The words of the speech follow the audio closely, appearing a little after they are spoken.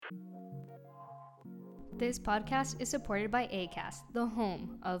This podcast is supported by Acast, the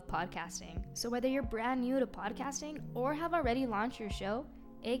home of podcasting. So whether you're brand new to podcasting or have already launched your show,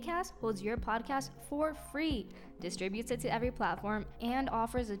 Acast holds your podcast for free, distributes it to every platform, and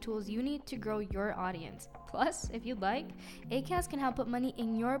offers the tools you need to grow your audience. Plus, if you'd like, Acast can help put money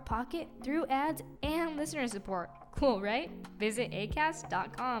in your pocket through ads and listener support. Cool, right? Visit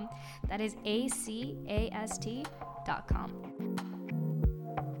acast.com. That is ACAST.com.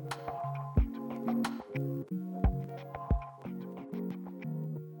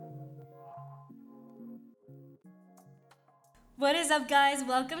 What is up, guys?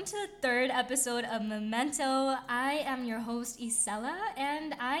 Welcome to the third episode of Memento. I am your host, Isela,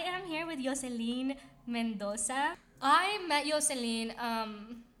 and I am here with Joseline Mendoza. I met Joseline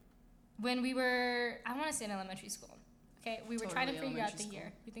when we were, I want to say in elementary school. Okay, we were trying to figure out the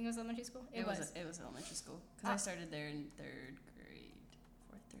year. You think it was elementary school? It was elementary school, because I started there in third grade,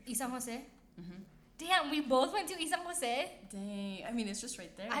 fourth, third. San Jose? Mm-hmm. Damn, we both went to San Jose? Dang, I mean, it's just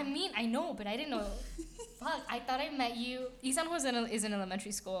right there. I mean, I know, but I didn't know. Fuck, I thought I met you. San Jose is an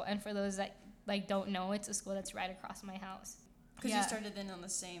elementary school, and for those that don't know, it's a school that's right across my house. Because you started then on the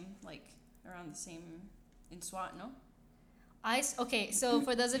same, around the same, in SWAT, no? Okay, so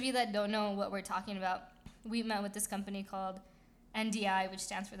for those of you that don't know what we're talking about, we met with this company called NDI, which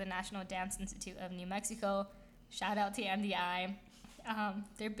stands for the National Dance Institute of New Mexico. Shout out to NDI.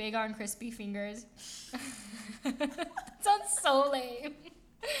 They're big on crispy fingers. Sounds so lame.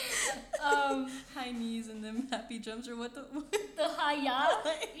 High knees and them happy jumps, or what the haya?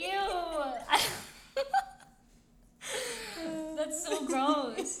 Ew. That's so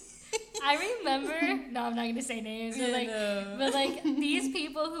gross. I remember, no, I'm not going to say names, but these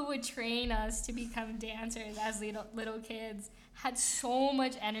people who would train us to become dancers as little kids had so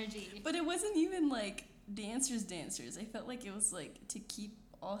much energy. But it wasn't even like dancers. I felt like it was like to keep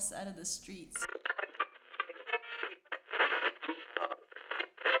us out of the streets.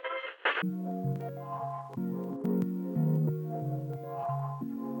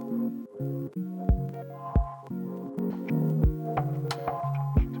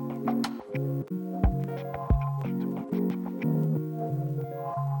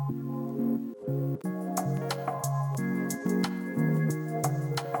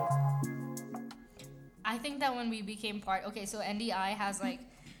 I think that when we became so NDI has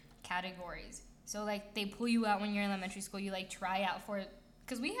categories. So they pull you out when you're in elementary school. You try out for,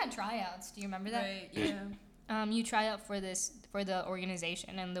 because we had tryouts. Do you remember that? Right. Yeah. You try out for the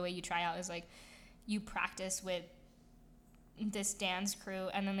organization, and the way you try out is you practice with this dance crew,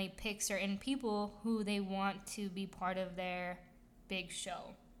 and then they pick certain people who they want to be part of their big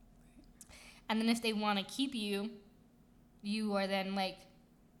show. And then if they want to keep you, you are then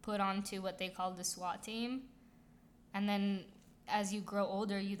put onto what they call the SWAT team. And then as you grow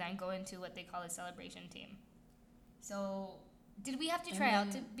older, you then go into what they call a celebration team. So did we have to try out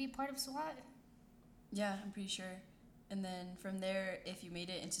to be part of SWAT? Yeah, I'm pretty sure. And then from there, if you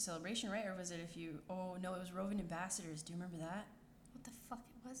made it into celebration, right? Or was it it was roving ambassadors. Do you remember that? What the fuck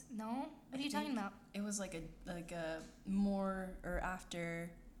it was? No? What are you talking about? It was like a more or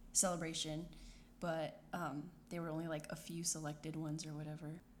after celebration, but they were only a few selected ones or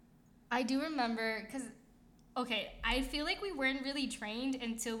whatever. I do remember, because, I feel like we weren't really trained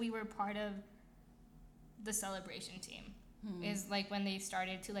until we were part of the celebration team. Is when they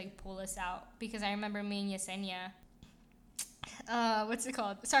started to pull us out. Because I remember me and Yesenia, what's it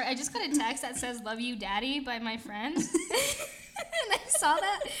called? Sorry, I just got a text that says "Love You, Daddy" by my friend, and I saw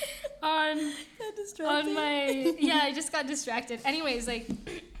that on my I just got distracted. Anyways,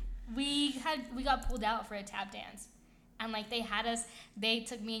 we got pulled out for a tap dance, and they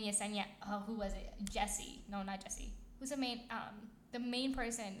took me and Yesenia. Who was it? Jesse? No, not Jesse. Who's the main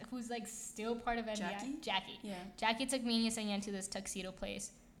person who's still part of NDI? Jackie. Yeah. Jackie took me and Yesenia into this tuxedo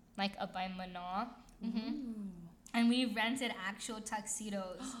place, up by Manaw. Mm-hmm. And we rented actual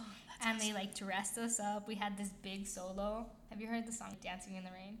tuxedos, and awesome. They dressed us up. We had this big solo. Have you heard the song "Dancing in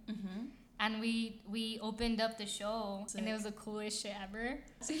the Rain"? Mm-hmm. And we opened up the show, and it was the coolest shit ever.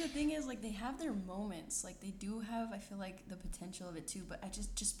 See, the thing is, they have their moments. They do have, I feel the potential of it too. But I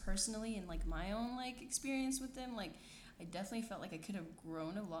just personally, in my own experience with them, I definitely felt I could have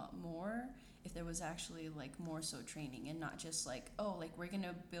grown a lot more if there was actually more so training, and not just we're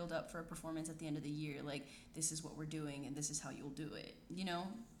gonna build up for a performance at the end of the year. This is what we're doing, and this is how you'll do it.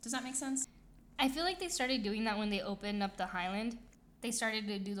 Does that make sense? I feel they started doing that when they opened up the Highland. They started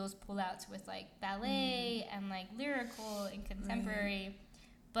to do those pullouts with ballet and lyrical and contemporary. Right.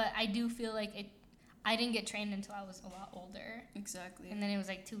 But I do feel I didn't get trained until I was a lot older. Exactly. And then it was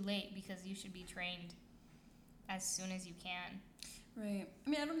too late, because you should be trained as soon as you can. Right. I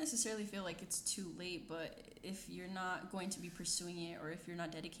mean, I don't necessarily feel like it's too late, but if you're not going to be pursuing it, or if you're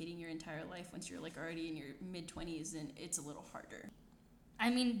not dedicating your entire life once you're like already in your mid-20s, then it's a little harder. I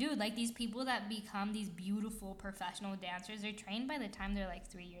mean, dude, like these people that become these beautiful professional dancers, they're trained by the time they're like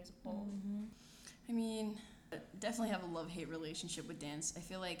 3 years old. Mm-hmm. I mean, definitely have a love-hate relationship with dance. I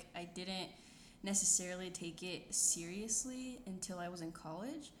feel like I didn't necessarily take it seriously until I was in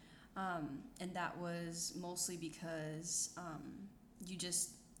college. And that was mostly because you just,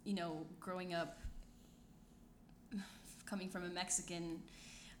 growing up, coming from a Mexican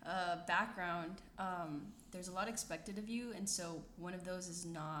background, there's a lot expected of you. And so one of those is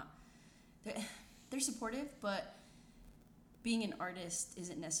not, they're supportive, but being an artist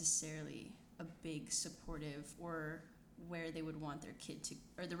isn't necessarily a big supportive or where they would want their kid to,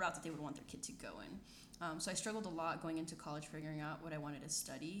 or the route that they would want their kid to go in. So I struggled a lot going into college, figuring out what I wanted to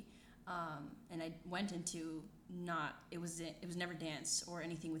study. And I went into it was never dance or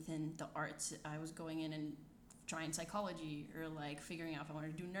anything within the arts. I was going in and trying psychology or like figuring out if I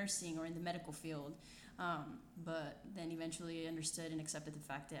wanted to do nursing or in the medical field. But then eventually I understood and accepted the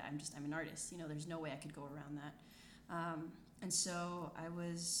fact that I'm an artist. There's no way I could go around that. And so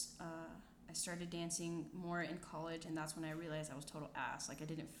I started dancing more in college, and that's when I realized I was total ass. Like I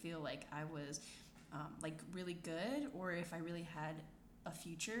didn't feel like I was like really good, or if I really had a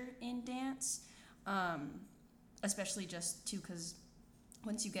future in dance, especially just too because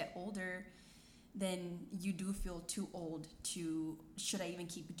once you get older, then you do feel too old to, should I even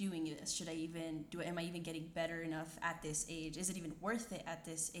keep doing this? Should I even do it? Am I even getting better enough at this age? Is it even worth it at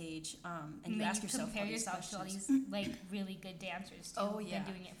this age? And you ask yourself compare all these yourself questions. to all these like really good dancers too. Oh, yeah.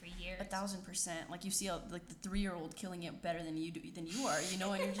 Been doing it for years. 1,000%. Like you see like the 3-year-old killing it better than you are,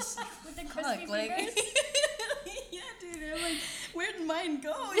 and you're just like, with the fuck, crispy like, fingers. yeah, dude. I'm like, where'd mine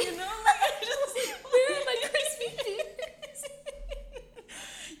go? Like I just like, where are my crispy fingers?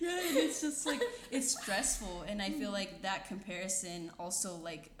 Yeah, and it's just like, it's stressful, and I feel like that comparison also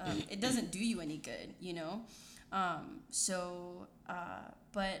like it doesn't do you any good,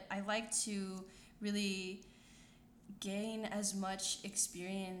 but I like to really gain as much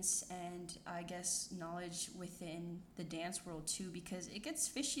experience and I guess knowledge within the dance world too, because it gets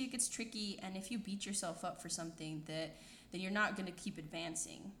fishy, it gets tricky, and if you beat yourself up for something then you're not going to keep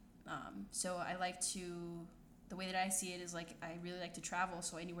advancing. So I like to, the way that I see it is like I really like to travel,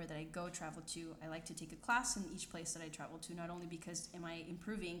 so anywhere that I go travel to, I like to take a class in each place that I travel to, not only because am I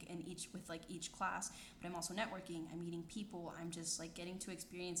improving in each class, but I'm also networking, I'm meeting people, I'm just like getting to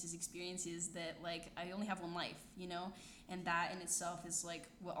experiences that like I only have one life, and that in itself is like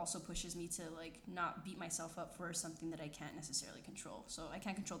what also pushes me to like not beat myself up for something that I can't necessarily control. So I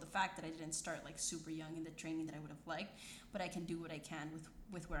can't control the fact that I didn't start like super young in the training that I would have liked, but I can do what I can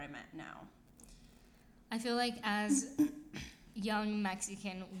with where I'm at now. I feel like as young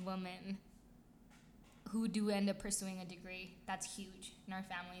Mexican women who do end up pursuing a degree, that's huge in our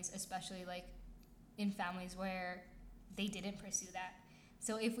families, especially like in families where they didn't pursue that.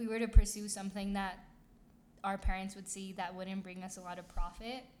 So if we were to pursue something that our parents would see that wouldn't bring us a lot of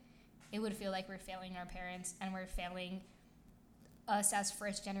profit, it would feel like we're failing our parents and we're failing us as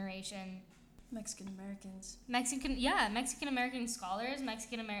first generation Mexican-Americans. Mexican-American scholars,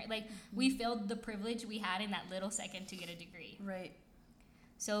 we failed the privilege we had in that little second to get a degree. Right.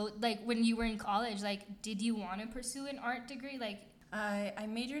 So, like, when you were in college, like, did you want to pursue an art degree? Like, I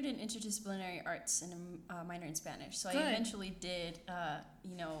majored in interdisciplinary arts and a minor in Spanish. So Good. I eventually did,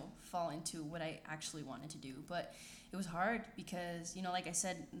 fall into what I actually wanted to do. But it was hard because, like I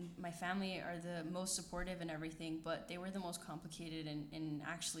said, my family are the most supportive and everything, but they were the most complicated in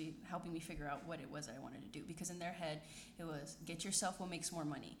actually helping me figure out what it was that I wanted to do. Because in their head, it was get yourself what makes more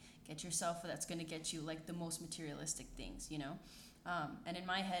money. Get yourself that's going to get you, like, the most materialistic things, And in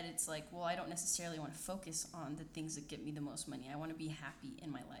my head, it's like, well, I don't necessarily want to focus on the things that get me the most money. I want to be happy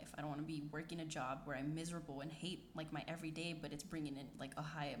in my life. I don't want to be working a job where I'm miserable and hate like my everyday, but it's bringing in like a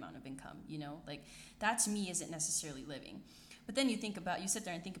high amount of income, Like that to me isn't necessarily living. But then you sit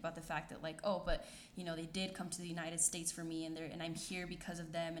there and think about the fact that like, oh, but they did come to the United States for me, and I'm here because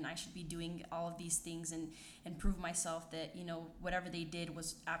of them, and I should be doing all of these things and prove myself that whatever they did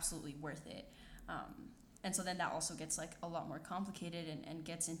was absolutely worth it. And so then that also gets like a lot more complicated and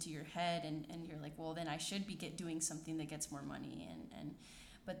gets into your head, and you're like, well, then I should be doing something that gets more money,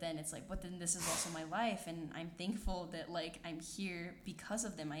 but then it's like, but then this is also my life, and I'm thankful that like I'm here because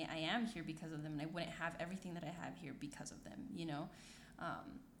of them. I am here because of them, and I wouldn't have everything that I have here because of them,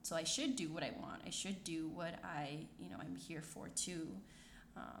 So I should do what I want. I should do what I'm here for too.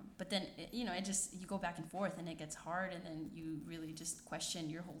 But then, you you go back and forth and it gets hard, and then you really just question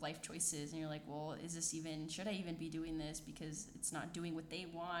your whole life choices, and you're like, well, should I even be doing this, because it's not doing what they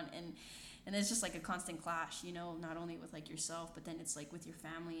want, and it's just like a constant clash, not only with like yourself, but then it's like with your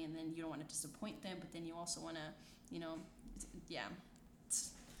family, and then you don't want to disappoint them, but then you also want to,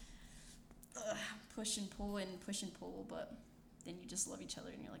 it's, push and pull, but then you just love each other,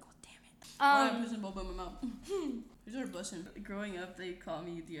 and you're like, oh, damn it. I'm pushing boba in my mouth. These are blushing. Growing up, they call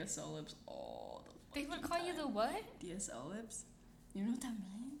me DSL lips all the They would call you the what? DSL lips. You know what that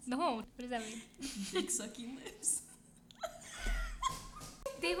means? No. What does that mean? Big sucking lips.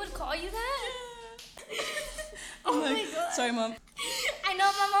 They would call you that? Oh my god. Sorry, Mom. I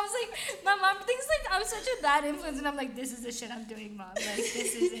know, my mom thinks like I'm such a bad influence, and I'm like, this is the shit I'm doing, Mom. Like,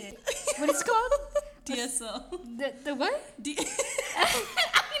 this is it. What is it called? DSL. The what? I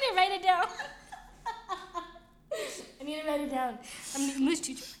need to write it down. I'm an English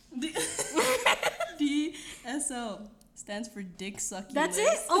teacher. DSL stands for dick sucking That's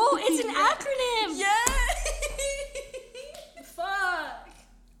lips. it? Oh, it's an acronym. Yeah. Fuck.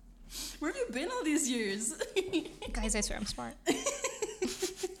 Where have you been all these years? Guys, I swear I'm smart.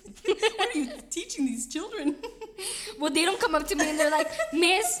 What are you teaching these children? Well, they don't come up to me and they're like,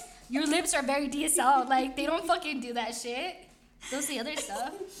 Miss, your lips are very DSL. Like, they don't fucking do that shit. They'll say other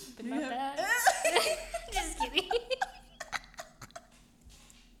stuff, but not that. Just kidding.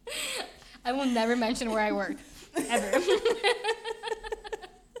 I will never mention where I work. Ever.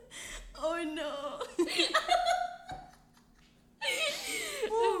 Oh, no.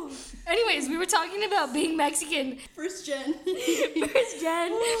 Anyways, we were talking about being Mexican. First gen.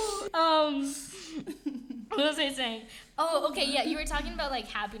 What was I saying? Oh, okay, yeah, you were talking about, like,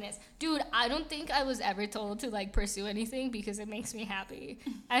 happiness. Dude, I don't think I was ever told to, like, pursue anything because it makes me happy.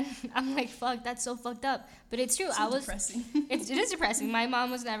 And I'm like, fuck, that's so fucked up. But it's true. Depressing. It is depressing. My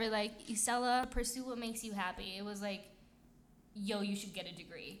mom was never like, Isela, pursue what makes you happy. It was like, yo, you should get a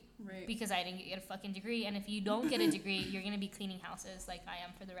degree. Right. Because I didn't get a fucking degree. And if you don't get a degree, you're going to be cleaning houses like I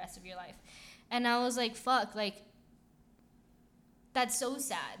am for the rest of your life. And I was like, fuck, like, that's so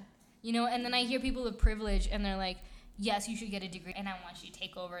sad. And then I hear people with privilege and they're like, yes, you should get a degree, and I want you to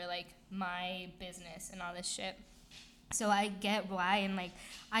take over, like, my business and all this shit. So I get why, and, like,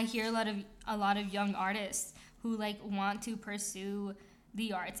 I hear a lot of young artists who, like, want to pursue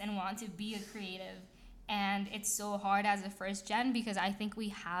the arts and want to be a creative, and it's so hard as a first gen because I think we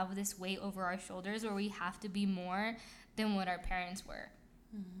have this weight over our shoulders where we have to be more than what our parents were.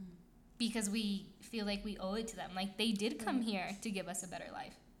 Mm-hmm. Because we feel like we owe it to them. Like, they did come here to give us a better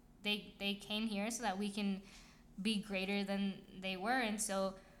life. They came here so that we can be greater than they were. And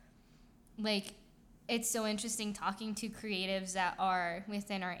so, like, it's so interesting talking to creatives that are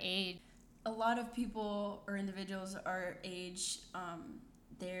within our age. A lot of people or individuals our age,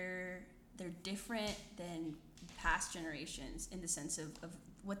 they're different than past generations in the sense of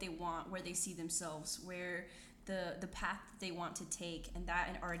what they want, where they see themselves, where the path that they want to take, and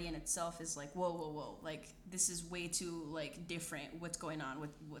that already in itself is like, whoa, like, this is way too, like, different what's going on with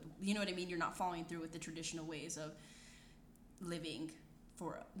what, you know what I mean? You're not following through with the traditional ways of living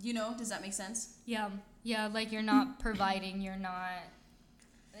does that make sense? Yeah, like, you're not providing,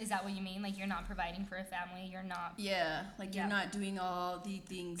 is that what you mean? Like, you're not providing for a family, you're not... Yeah, like, you're not doing all the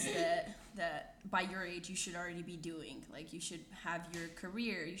things that by your age you should already be doing. Like, you should have your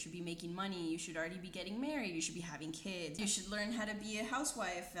career, you should be making money, you should already be getting married, you should be having kids. You should learn how to be a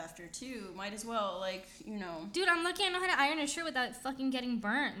housewife after, too. Might as well, like, Dude, I'm lucky I know how to iron a shirt without fucking getting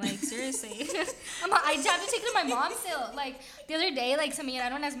burnt. Like, seriously. I have to take it to my mom still. Like, the other day, like, se me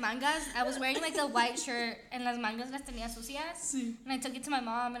llenaron las mangas. I was wearing, like, a white shirt, and las mangas las tenía sucias. Sí. And I took it to my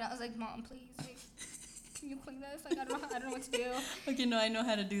mom, and I was like, Mom, please, like, can you clean this? Like, I don't know what to do. Okay, no, I know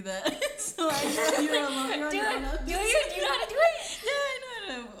how to do that. So I know you're alone. Do you know how to do it? Yeah, I know how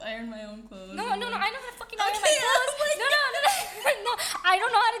to iron my own clothes. No, I know how to fucking iron my clothes. No, I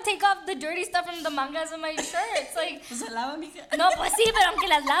don't know how to take off the dirty stuff from the mangas of my shirts. Like, pues se lava, mija. No, pues sí, pero aunque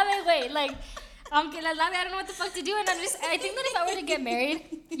las lave, güey. Like, aunque las lave, I don't know what the fuck to do. And I think that if I were to get married,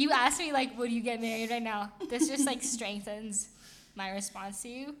 you ask me, like, would you get married right now? This just, like, strengthens my response to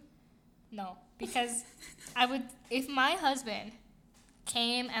you. No, because I would, if my husband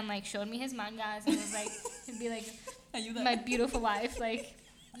came and, like, showed me his mangas and was like, he'd be like, my beautiful wife, like,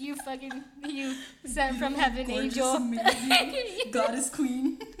 you sent from heaven, angel. Goddess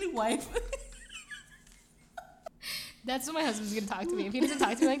queen, wife. That's what my husband's gonna talk to me. If he doesn't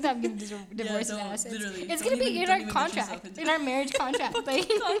talk to me like that, I'm gonna divorce his ass. It's gonna be in our contract, in our marriage contract. Like,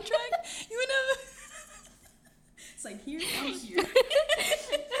 contract? You would never. It's like, here, I'm here.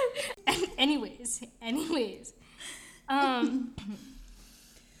 Anyways.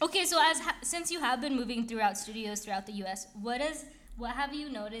 Okay, so since you have been moving throughout studios throughout the U.S., what have you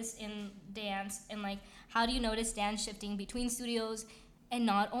noticed in dance, and like how do you notice dance shifting between studios? And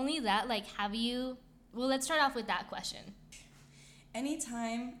not only that, like well, let's start off with that question.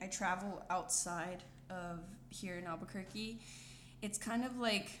 Anytime I travel outside of here in Albuquerque, it's kind of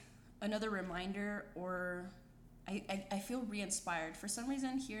like another reminder, or I feel re-inspired. For some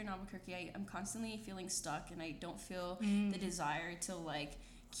reason here in Albuquerque, I'm constantly feeling stuck, and I don't feel the desire to like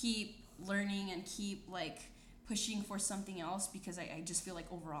keep learning and keep like pushing for something else, because I just feel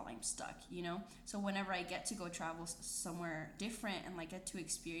like overall I'm stuck, you know? So whenever I get to go travel somewhere different and like get to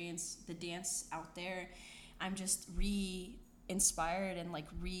experience the dance out there, I'm just inspired and like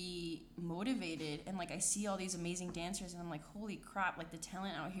re-motivated, and like I see all these amazing dancers and I'm like, holy crap, like the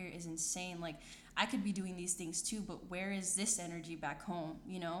talent out here is insane. Like I could be doing these things too, but where is this energy back home,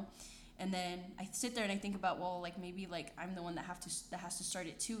 you know? And then I sit there and I think about, well, like maybe like I'm the one that has to start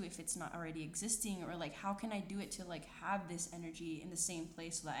it too if it's not already existing, or like how can I do it to like have this energy in the same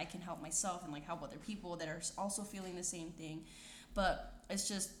place so that I can help myself and like help other people that are also feeling the same thing. But it's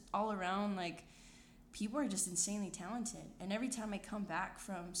just all around, like people are just insanely talented, and every time I come back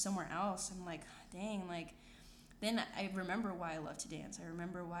from somewhere else, I'm like, dang, like then I remember why I love to dance. I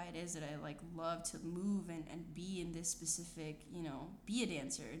remember why it is that I like love to move and be in this specific, you know, be a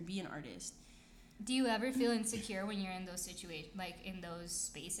dancer and be an artist. Do you ever feel insecure when you're in those situations, like in those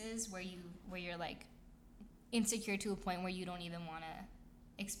spaces where you're like insecure to a point where you don't even want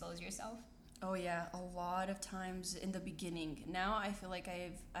to expose yourself? Oh yeah, a lot of times in the beginning. Now I feel like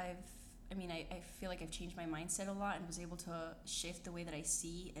I feel like I've changed my mindset a lot and was able to shift the way that I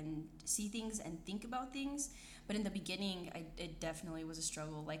see things and think about things. But in the beginning, it definitely was a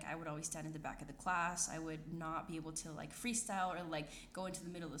struggle. Like I would always stand in the back of the class. I would not be able to like freestyle or like go into the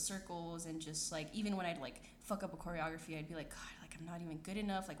middle of the circles, and just like even when I'd like fuck up a choreography, I'd be like, God, like I'm not even good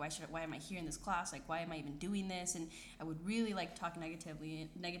enough. Like why am I here in this class? Like why am I even doing this? And I would really like talk negatively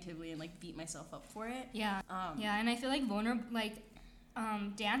and like beat myself up for it. Yeah. Yeah, and I feel like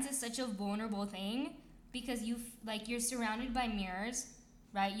dance is such a vulnerable thing, because you're surrounded by mirrors,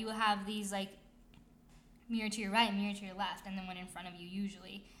 right? You have these like mirror to your right, mirror to your left, and then one in front of you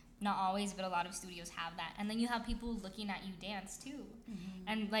usually. Not always, but a lot of studios have that. And then you have people looking at you dance too. Mm-hmm.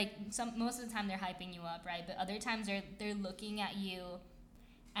 And like most of the time they're hyping you up, right? But other times they're looking at you.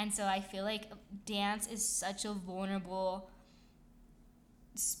 And so I feel like dance is such a vulnerable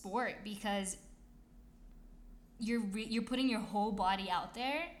sport, because you're putting your whole body out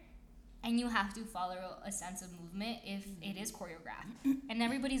there, and you have to follow a sense of movement if it is choreographed, and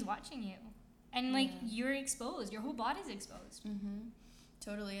everybody's watching you, and like you're exposed, your whole body's exposed.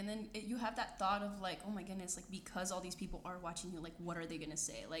 Totally. And then you have that thought of like, oh my goodness, like because all these people are watching you, like what are they gonna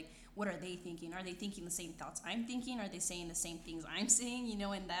say? Like what are they thinking? Are they thinking the same thoughts I'm thinking? Are they saying the same things I'm saying? You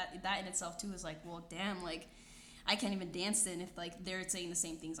know, and that in itself too is like, well, damn, like I can't even dance then if like they're saying the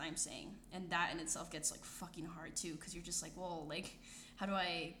same things I'm saying. And that in itself gets like fucking hard too, because you're just like, whoa, like how do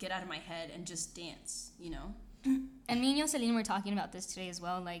I get out of my head and just dance, you know? And me and Joseline were talking about this today as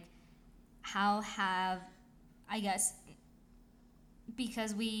well, like how have, I guess,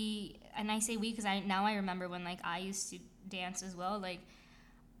 because I say we because I remember when like I used to dance as well, like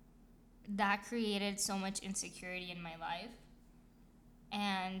that created so much insecurity in my life.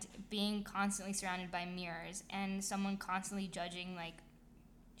 And being constantly surrounded by mirrors and someone constantly judging like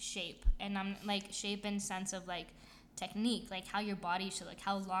shape, and I'm like shape in sense of like technique, like how your body should look,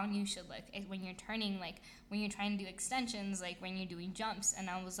 how long you should look when you're turning, like when you're trying to do extensions, like when you're doing jumps. And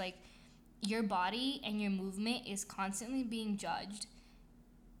I was like, your body and your movement is constantly being judged.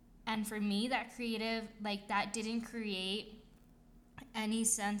 And for me, that didn't create any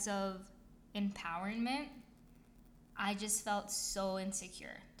sense of empowerment. I just felt so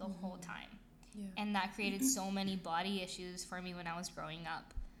insecure the whole time. Yeah. And that created so many body issues for me when I was growing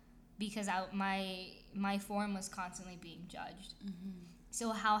up, because my form was constantly being judged.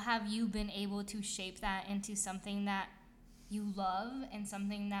 So how have you been able to shape that into something that you love and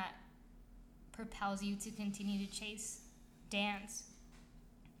something that propels you to continue to chase dance?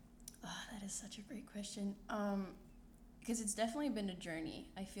 Oh, that is such a great question. Because it's definitely been a journey.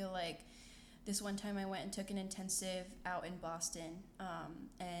 I feel like this one time I went and took an intensive out in Boston,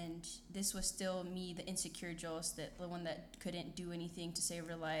 and this was still me, the insecure Joss, the one that couldn't do anything to save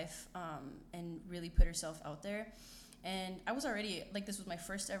her life, and really put herself out there. And I was already, like, this was my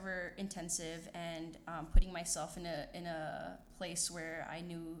first ever intensive, and putting myself in a place where I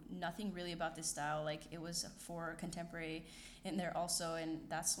knew nothing really about this style. Like, it was for contemporary in there also, and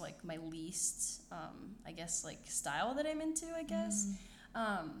that's, like, my least, I guess, like, style that I'm into, I guess.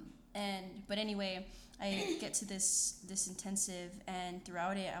 But anyway, I get to this intensive, and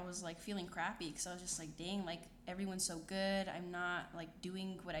throughout it I was like feeling crappy because I was just like, dang, like everyone's so good, I'm not like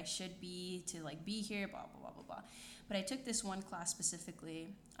doing what I should be to like be here, blah blah blah blah blah. But I took this one class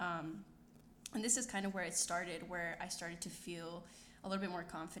specifically, and this is kind of where it started, where I started to feel a little bit more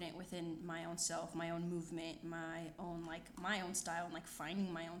confident within my own self, my own movement, my own style, and like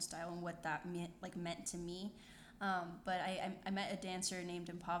finding my own style and what that meant to me. But I met a dancer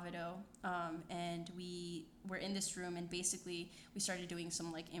named Impavito, and we were in this room, and basically we started doing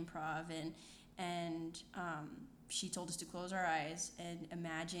some like improv, and she told us to close our eyes and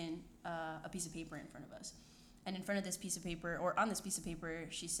imagine a piece of paper in front of us. And in front of this piece of paper, or on this piece of paper,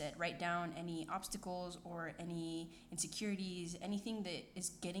 she said, write down any obstacles or any insecurities, anything that is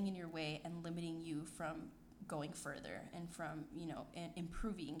getting in your way and limiting you from going further and from, and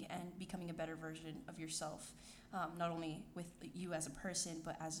improving and becoming a better version of yourself, not only with you as a person,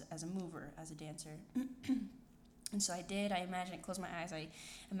 but as a mover, as a dancer. And so I did. I closed my eyes. I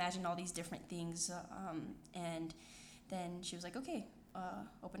imagined all these different things. And then she was like, okay,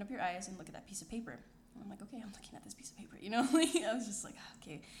 open up your eyes and look at that piece of paper. And I'm like, okay, I'm looking at this piece of paper, I was just like,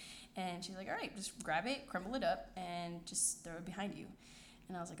 okay. And she's like, all right, just grab it, crumble it up, and just throw it behind you.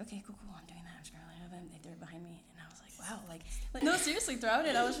 And I was like, okay, cool, I'm doing that. I'm just scrambling it up, and they threw it behind me. And I was like, wow, like no, seriously, throughout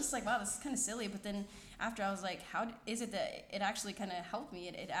it, I was just like, wow, this is kind of silly. But then after, I was like, how is it that it actually kind of helped me?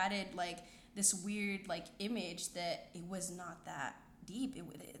 It added like this weird like image that it was not that deep.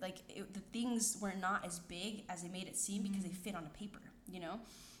 The things were not as big as they made it seem because they fit on a paper,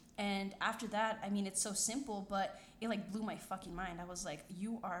 And after that, I mean, it's so simple, but it like blew my fucking mind. I was like,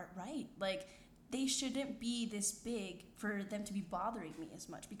 you are right. Like, they shouldn't be this big for them to be bothering me as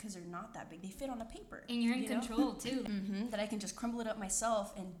much because they're not that big. They fit on a paper. And you're in control too. That I can just crumble it up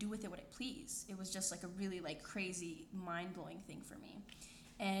myself and do with it what I please. It was just like a really like crazy, mind-blowing thing for me.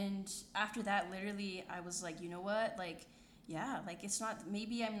 And after that, literally, I was like, you know what? Like, yeah, like it's not,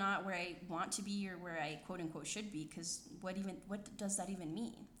 maybe I'm not where I want to be or where I quote unquote should be, because what does that even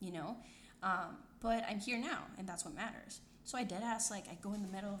mean, but I'm here now, and that's what matters. So I dead ass, like I go in the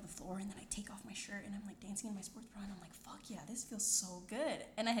middle of the floor, and then I take off my shirt, and I'm like dancing in my sports bra, and I'm like, fuck yeah, this feels so good.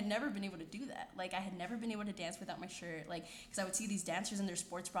 And I had never been able to do that. Like I had never been able to dance without my shirt, like, because I would see these dancers in their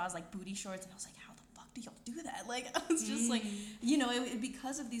sports bras, like booty shorts, and I was like, how the fuck do y'all do that? Like I was just like,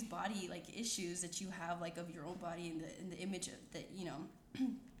 because of these body like issues that you have, like of your own body and the image of that,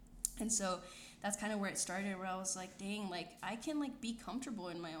 and so that's kind of where it started, where I was like, dang, like I can like be comfortable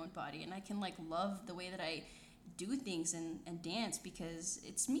in my own body, and I can like love the way that I do things and dance because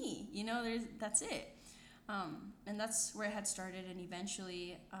it's me, that's it. And that's where it had started. And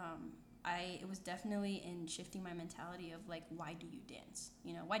eventually it was definitely in shifting my mentality of like, why do you dance?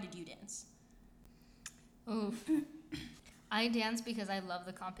 Why did you dance? Oof. I dance because I love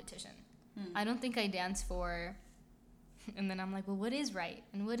the competition. I don't think I dance for, and then I'm like, well, what is right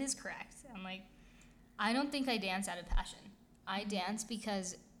and what is correct? I'm like, I don't think I dance out of passion. I dance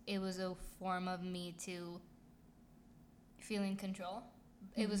because it was a form of me to feel in control.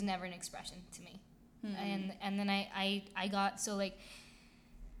 It was never an expression to me. And then I got, so like,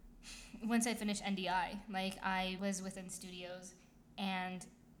 once I finished NDI, like I was within studios, and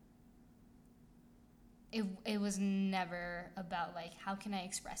it was never about like, how can I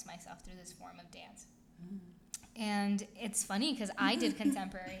express myself through this form of dance? And it's funny because I did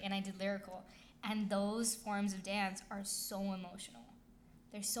contemporary and I did lyrical, and those forms of dance are so emotional.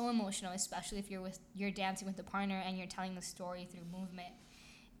 They're so emotional, especially if you're dancing with a partner and you're telling the story through movement.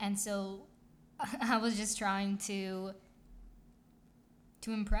 And so I was just trying to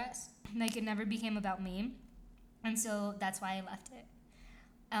impress. Like, it never became about me. And so that's why I left it.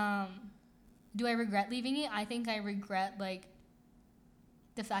 Do I regret leaving it? I think I regret, like,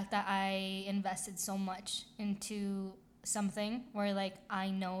 the fact that I invested so much into something where, like, I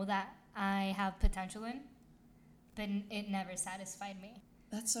know that I have potential in, but it never satisfied me.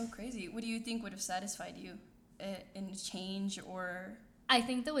 That's so crazy. What do you think would have satisfied you in change? Or I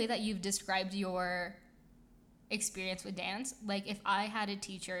think the way that you've described your experience with dance, like if I had a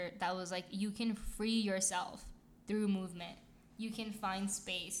teacher that was like, you can free yourself through movement, you can find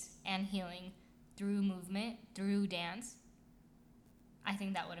space and healing through movement, through dance, I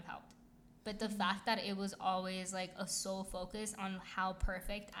think that would have helped. But the fact that it was always like a sole focus on how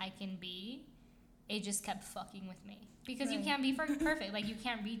perfect I can be, it just kept fucking with me. Because you can't be perfect. Like, you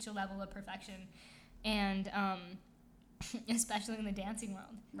can't reach a level of perfection. And especially in the dancing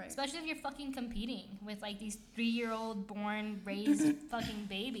world. Right. Especially if you're fucking competing with, like, these 3-year-old born, raised fucking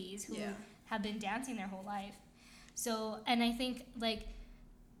babies who have been dancing their whole life. So, and I think, like,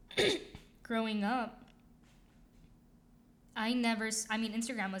 growing up, I mean,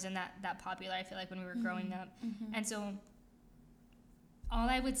 Instagram wasn't that popular, I feel like, when we were growing up. And so all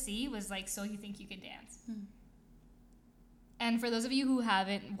I would see was like, so you think you can dance? And for those of you who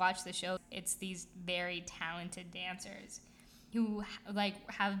haven't watched the show, it's these very talented dancers who like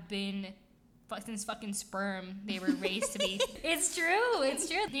have been since fucking sperm. They were raised to be. It's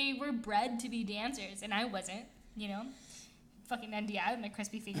true. They were bred to be dancers, and I wasn't. You know, fucking NDI with my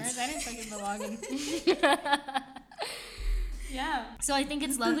crispy fingers. I didn't fucking belong in. Yeah. So I think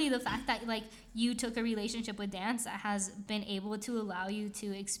it's lovely the fact that like you took a relationship with dance that has been able to allow you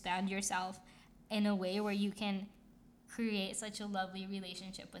to expand yourself in a way where you can create such a lovely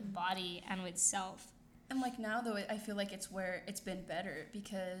relationship with body and with self. And like now though, I feel like it's where it's been better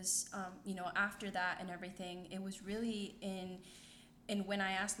because you know, after that and everything, it was really in when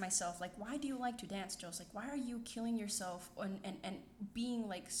I asked myself, like, why do you like to dance, Jose? Like, why are you killing yourself and being,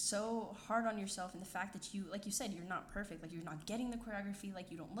 like, so hard on yourself, and the fact that you, like you said, you're not perfect, like, you're not getting the choreography,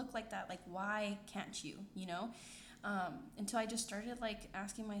 like, you don't look like that, like, why can't you, you know? Until I just started, like,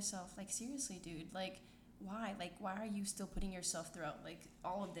 asking myself, like, seriously, dude, like, why? Like, why are you still putting yourself throughout, like,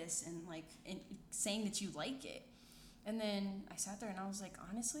 all of this and, like, saying that you like it? And then I sat there and I was like,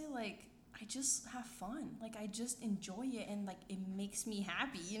 honestly, like, I just have fun. Like, I just enjoy it, and, like, it makes me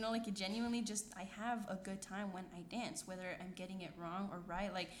happy, you know? Like, it genuinely just, I have a good time when I dance, whether I'm getting it wrong or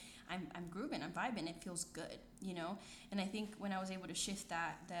right. Like, I'm grooving, I'm vibing, it feels good, you know? And I think when I was able to shift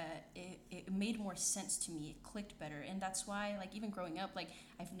that it made more sense to me. It clicked better. And that's why, like, even growing up, like,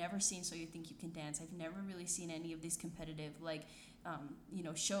 I've never seen So You Think You Can Dance. I've never really seen any of these competitive, like, you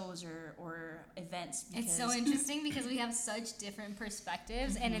know, shows or events. It's so interesting because we have such different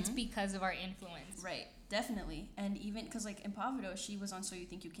perspectives, and it's because of our influence. Right, definitely. And even because, like, in Pavido, she was on So You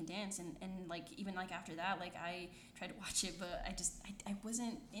Think You Can Dance, and like, even, like, after that, like, I tried to watch it, but I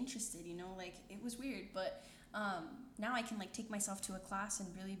wasn't interested, you know? Like, it was weird, but now I can, like, take myself to a class and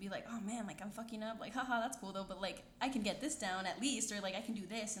really be like, oh man, like, I'm fucking up, like, haha, that's cool though, but, like, I can get this down at least, or, like, I can do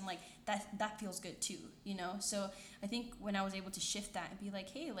this, and, like, that feels good too, you know? So I think when I was able to shift that and be like,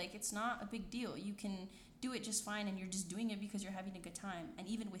 hey, like, it's not a big deal, you can do it just fine, and you're just doing it because you're having a good time. And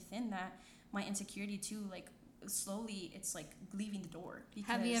even within that, my insecurity too, like, slowly it's like leaving the door.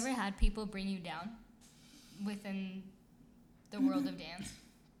 Have you ever had people bring you down within the world of dance?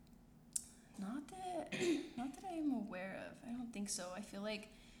 Not that I am aware of. I don't think so. I feel like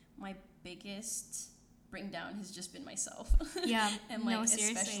my biggest bring down has just been myself. Yeah. And, like, no,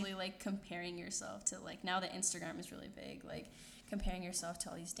 seriously. especially, like, comparing yourself to, like, now that Instagram is really big, like, comparing yourself to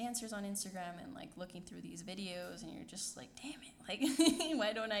all these dancers on Instagram and, like, looking through these videos, and you're just like, damn it, like,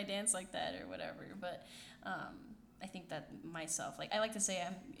 why don't I dance like that or whatever? But I think that myself, like, I like to say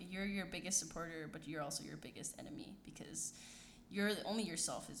you're your biggest supporter, but you're also your biggest enemy, because only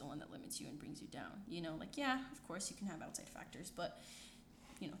yourself is the one that limits you and brings you down, you know? Like, yeah, of course you can have outside factors, but,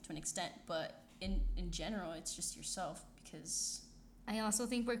 you know, to an extent, but in general, it's just yourself. Because I also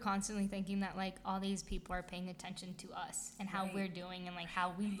think we're constantly thinking that, like, all these people are paying attention to us and how we're doing and, like,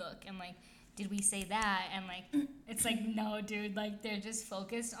 how we look and, like, did we say that? And, like, it's like, no, dude, like, they're just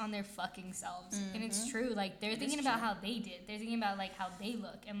focused on their fucking selves. And it's true. Like, they're thinking about how they did. They're thinking about, like, how they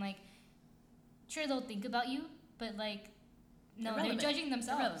look. And, like, sure, they'll think about you, but, like, no, they're judging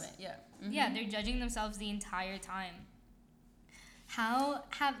themselves. Irrelevant, yeah. Yeah, they're judging themselves the entire time.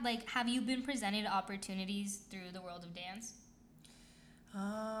 Have you been presented opportunities through the world of dance?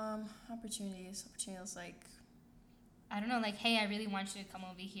 Opportunities like, I don't know, like, hey, I really want you to come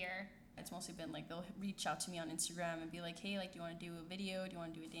over here. It's mostly been like, they'll reach out to me on Instagram and be like, hey, like, do you want to do a video? Do you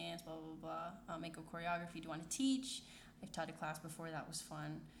want to do a dance? Blah, blah, blah. Make a choreography. Do you want to teach? I've taught a class before. That was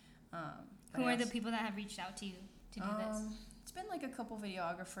fun. Who are the people that have reached out to you to do this? It's been like a couple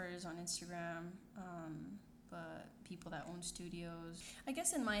videographers on Instagram, but people that own studios. I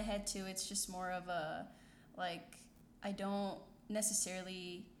guess in my head too, it's just more of a, like, I don't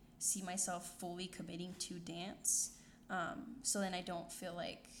necessarily see myself fully committing to dance, so then I don't feel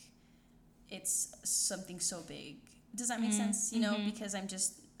like it's something so big. Does that make sense? You know, because I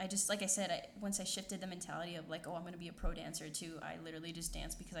just like I said, once I shifted the mentality of, like, oh, I'm going to be a pro dancer, to I literally just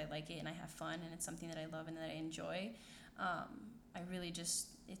dance because I like it and I have fun and it's something that I love and that I enjoy. I really just,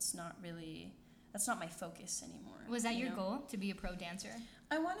 that's not my focus anymore. Was that your goal, to be a pro dancer?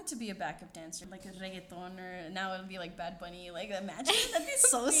 I wanted to be a backup dancer, like a reggaeton, or now it'll be like Bad Bunny. Like, imagine, that'd be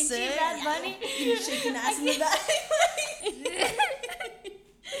so sick. Bad Bunny? You shaking ass in the back.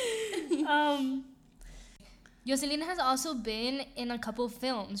 Joseline has also been in a couple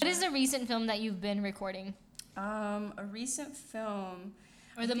films. What is the recent film that you've been recording? A recent film.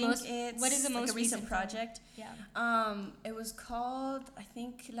 What is the most recent project? Yeah. It was called, I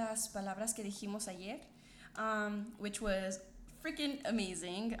think, Las Palabras que Dijimos Ayer, which was freaking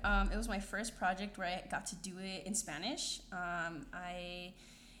amazing. It was my first project where I got to do it in Spanish.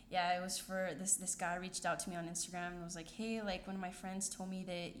 It was for this guy reached out to me on Instagram and was like, hey, like one of my friends told me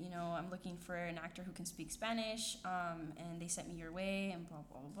that, you know, I'm looking for an actor who can speak Spanish, and they sent me your way and blah,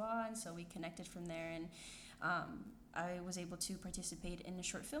 blah, blah, blah. And so we connected from there, and I was able to participate in a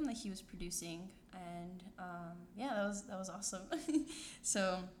short film that he was producing, and that was awesome.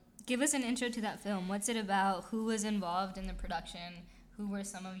 So give us an intro to that film. What's it about? Who was involved in the production? Who were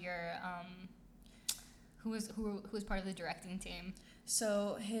some of your who was part of the directing team?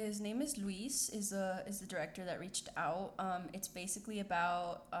 So his name is Luis, is the director that reached out. It's basically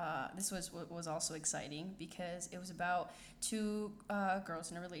about this was also exciting because it was about two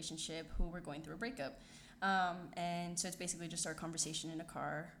girls in a relationship who were going through a breakup. And so it's basically just our conversation in a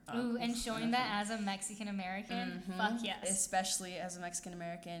car. Ooh, and showing that as a Mexican-American, fuck yes. Especially as a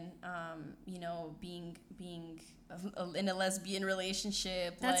Mexican-American, you know, being in a lesbian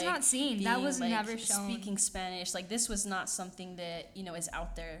relationship. That's like, not seen. That was never shown. Speaking Spanish, like this was not something that, you know, is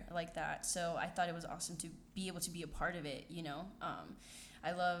out there like that. So I thought it was awesome to be able to be a part of it, you know.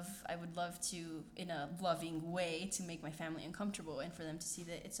 I would love to, in a loving way, to make my family uncomfortable and for them to see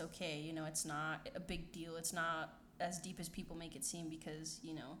that it's okay, you know, it's not a big deal, it's not as deep as people make it seem because,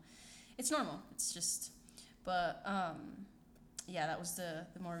 you know, it's normal, it's just, but, that was the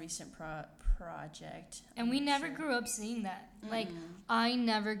more recent project. And we never grew up seeing that. Mm-hmm. Like, I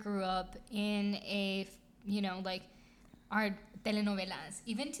never grew up in a, you know, like, our telenovelas.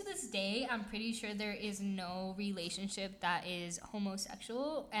 Even to this day, I'm pretty sure there is no relationship that is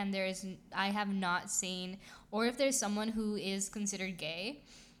homosexual, and I have not seen, or if there's someone who is considered gay,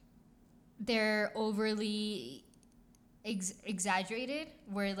 they're overly exaggerated,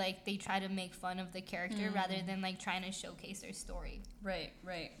 where like they try to make fun of the character rather than like trying to showcase their story. Right.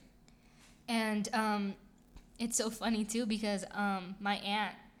 And it's so funny too because my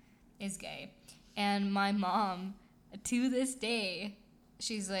aunt is gay, and my mom, to this day,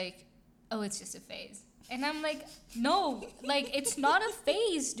 she's like, oh, it's just a phase. And I'm like, no, like, it's not a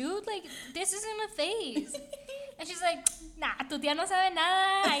phase, dude. Like, this isn't a phase. And she's like, nah, tu tía no sabe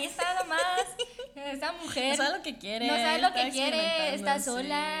nada. Ahí está nomás. Esa mujer. No sabe lo que quiere. No sabe lo que quiere. Está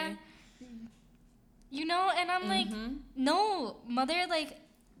sola. You know? And I'm like, no, mother, like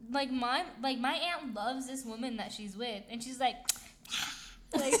my aunt loves this woman that she's with. And she's like,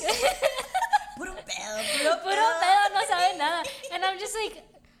 Puro pedo, no sabe nada. And I'm just like,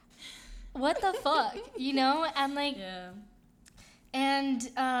 what the fuck, you know? And like, and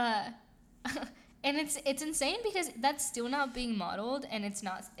it's insane because that's still not being modeled, and it's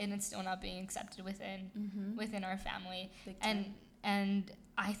still not being accepted within our family. And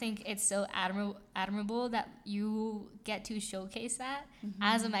I think it's so admirable that you get to showcase that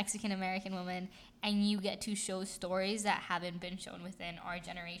as a Mexican-American woman, and you get to show stories that haven't been shown within our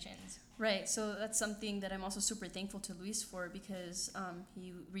generations. Right, so that's something that I'm also super thankful to Luis for, because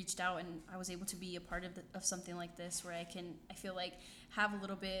he reached out and I was able to be a part of something like this where I feel like have a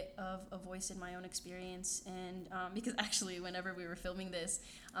little bit of a voice in my own experience. And because actually whenever we were filming this,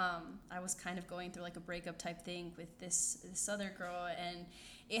 I was kind of going through like a breakup type thing with this other girl, and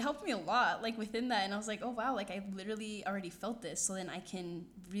it helped me a lot, like within that. And I was like, oh wow, like I literally already felt this, so then I can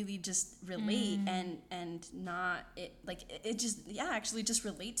really just relate and not it, like it just actually just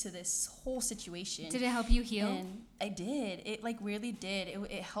relate to this whole situation. Did it help you heal? And I did. It like really did.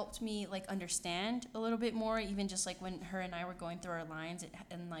 It helped me like understand a little bit more, even just like when her and I were going through our lines,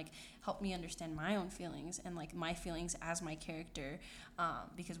 and like helped me understand my own feelings and like my feelings as my character,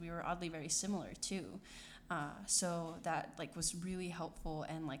 because we were oddly very similar too. So that like was really helpful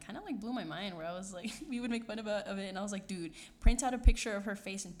and like kind of like blew my mind, where I was like, we would make fun of it, and I was like, dude, print out a picture of her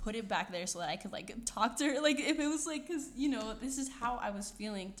face and put it back there so that I could like talk to her, like if it was like, because you know this is how I was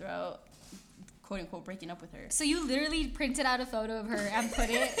feeling throughout quote unquote breaking up with her. So you literally printed out a photo of her and put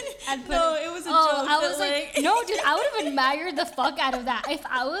it No, it was a joke. I was like, no, dude, I would have admired the fuck out of that. If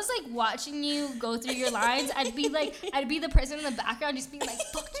I was like watching you go through your lines, I'd be the person in the background just being like,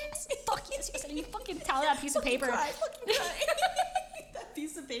 fuck yes, and you fucking tell that piece of paper. Fucking cry. That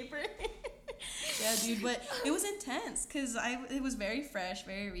piece of paper. Yeah, dude, but it was intense because it was very fresh,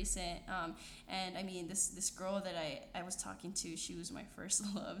 very recent. And I mean, this girl that I was talking to, she was my first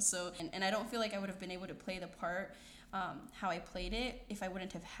love. So, and I don't feel like I would have been able to play the part how I played it if I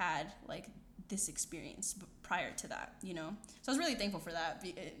wouldn't have had like this experience prior to that, you know? So I was really thankful for that,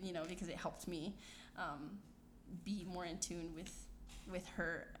 you know, because it helped me be more in tune with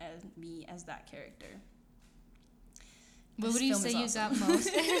her as me as that character. What would you say you got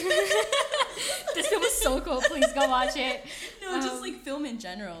most? This film is so cool. Please go watch it. No, just like film in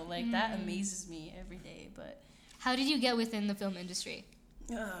general. Like that amazes me every day. But How did you get within the film industry?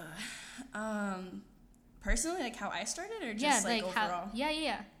 Personally, like how I started, or just like overall?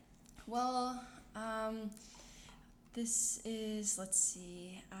 Yeah. Well, this is, let's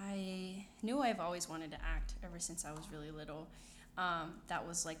see, I knew I've always wanted to act ever since I was really little. That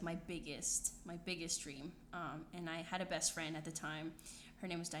was like my biggest dream. And I had a best friend at the time. Her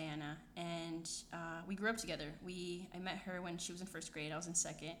name was Diana, and we grew up together. I met her when she was in first grade. I was in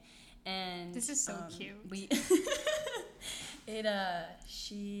second, and this is so cute.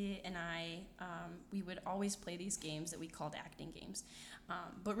 She and I, we would always play these games that we called acting games.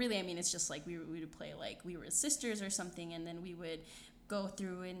 But really, I mean, it's just like we would play like we were sisters or something, and then we would go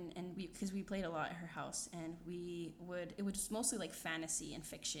through and because we played a lot at her house, and it was mostly like fantasy and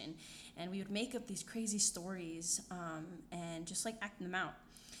fiction, and we would make up these crazy stories and just like act them out.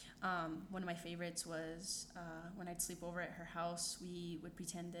 One of my favorites was when I'd sleep over at her house, we would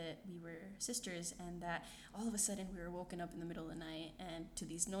pretend that we were sisters, and that all of a sudden we were woken up in the middle of the night and to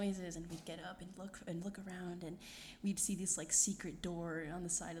these noises, and we'd get up and look around, and we'd see this like secret door on the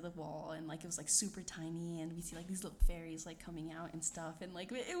side of the wall, and like it was like super tiny, and we'd see like these little fairies like coming out and stuff, and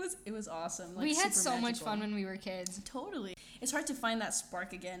like it was awesome. Like, we had so magical. much fun when we were kids. Totally. It's hard to find that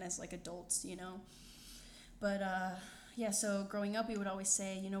spark again as like adults, you know. But yeah, so growing up, we would always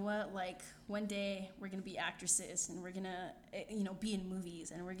say, you know what, like, one day we're going to be actresses, and we're going to, you know, be in movies,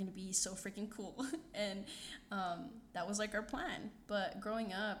 and we're going to be so freaking cool. And that was, like, our plan. But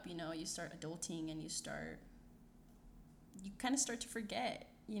growing up, you know, you start adulting, and you kind of start to forget,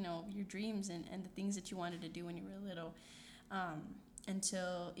 you know, your dreams and the things that you wanted to do when you were little.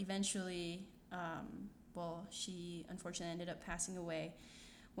 Until eventually, well, she unfortunately ended up passing away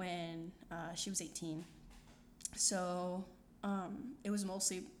when she was 18. So it was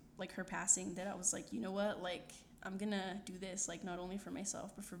mostly like her passing that I was like, you know what, like I'm gonna do this, like not only for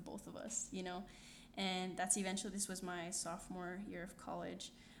myself but for both of us, you know. And this was my sophomore year of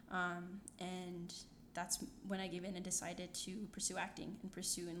college, and that's when I gave in and decided to pursue acting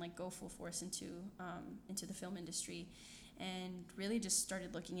and like go full force into the film industry, and really just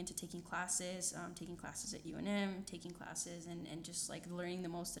started looking into taking classes at UNM, taking classes and just like learning the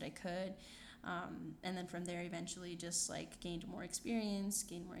most that I could. And then from there, eventually just like gained more experience.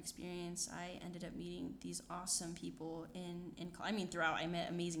 I ended up meeting these awesome people throughout, I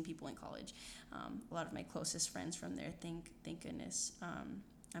met amazing people in college. A lot of my closest friends from there, thank goodness.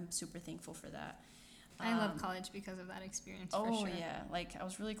 I'm super thankful for that. I love college because of that experience, for sure. Oh, yeah. Like, I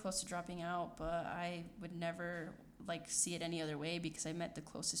was really close to dropping out, but I would never, like, see it any other way because I met the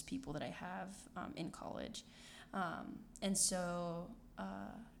closest people that I have in college. And so...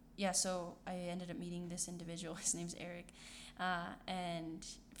 so I ended up meeting this individual. His name's Eric. And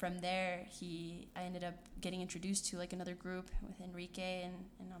from there, I ended up getting introduced to like another group with Enrique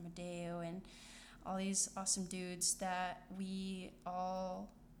and Amadeo and all these awesome dudes that we all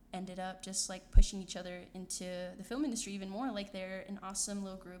ended up just like pushing each other into the film industry even more. Like, they're an awesome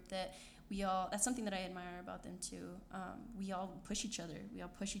little group that that's something that I admire about them too. We all push each other,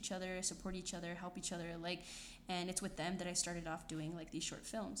 support each other, help each other, like, and it's with them that I started off doing like these short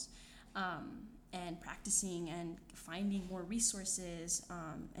films, and practicing and finding more resources,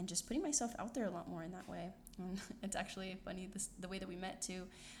 and just putting myself out there a lot more in that way. And it's actually funny, the way that we met too.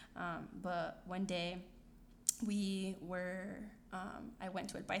 But one day I went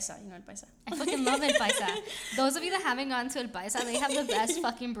to El Paisa. You know El Paisa? I fucking love El Paisa. Those of you that haven't gone to El Paisa, they have the best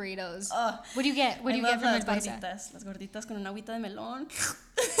fucking burritos. What do you get? What do you get from El Paisa? Las gorditas con una agüita de melón.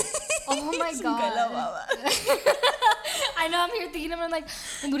 Oh my god. I know, I'm here thinking, I'm like,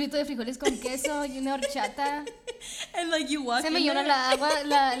 un burrito de frijoles con queso y una horchata. And like you walk in there. Se me llora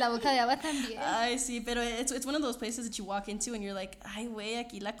la boca de agua también. Ay, sí, pero it's one of those places that you walk into and you're like, ay, güey,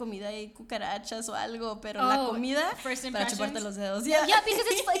 aquí la comida hay cucarachas o algo, pero la comida first para chuparte los dedos. Yeah, because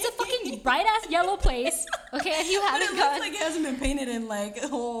it's a fucking bright-ass yellow place. Okay, if you haven't gone. Like it hasn't been painted in like a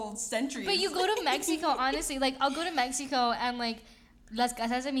whole century. But you go to Mexico, honestly, like I'll go to Mexico and like las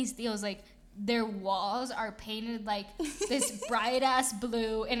casas de mis tíos, like their walls are painted like this bright ass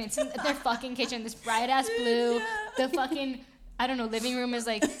blue, and it's in their fucking kitchen, this bright ass blue. Yeah. The fucking, I don't know, living room is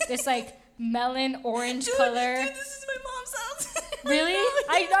like this like melon orange color. Dude, this is my mom's house. Really?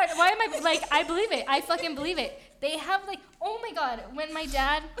 Why am I like, I believe it. I fucking believe it. They have like, oh my god, when my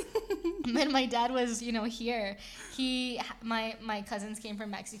dad was, you know, here, my cousins came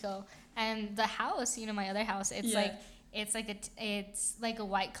from Mexico, and the house, you know, my other house, it's like a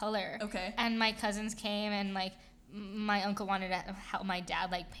white color. Okay. And my cousins came, and like my uncle wanted to help my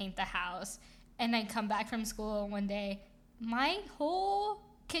dad like paint the house. And I come back from school one day, my whole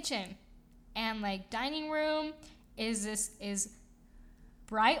kitchen and like dining room is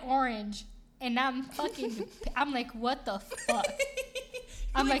bright orange And I'm like, what the fuck?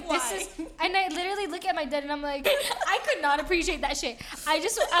 I'm like, why? this is, and I literally look at my dad and I'm like, I could not appreciate that shit. I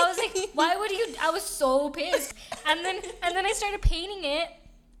was like, why would you? I was so pissed. And then I started painting it.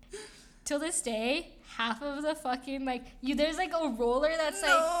 Till this day, half of the fucking, like, there's like a roller that's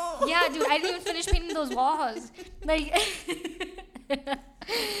like, yeah, dude, I didn't even finish painting those walls. Like,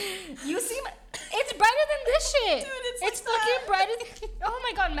 you see, it's brighter than this shit. Dude, it's like fucking brighter. Oh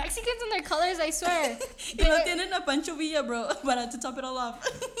my god, Mexicans and their colors, I swear. Y no tienen a Pancho Villa, bro, para to top it all off.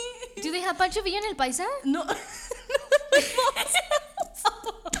 Do they have Pancho Villa en el Paisa? No. I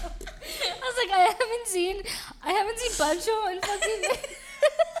was like, I haven't seen Pancho and fucking.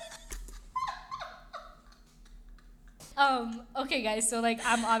 Okay, guys. So like,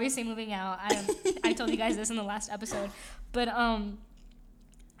 I'm obviously moving out. I told you guys this in the last episode, but I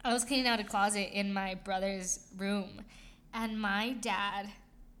was cleaning out a closet in my brother's room, and my dad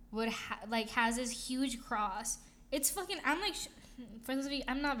has this huge cross. It's fucking. I'm like. For those of you,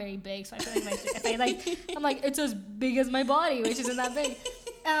 I'm not very big, so I feel like I'm like, it's as big as my body, which isn't that big.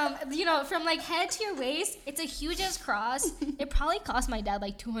 From like head to your waist, it's a huge ass cross. It probably cost my dad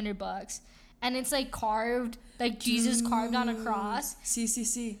like $200, and it's like carved, like Jesus carved on a cross. See.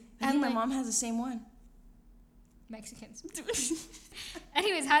 I think my mom has the same one. Mexicans.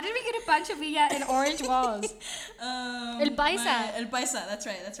 Anyways, how did we get a Pancho Villa and orange walls? El Paisa. El Paisa, that's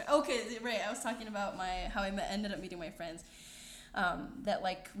right. Okay, right. I was talking about how I ended up meeting my friends. That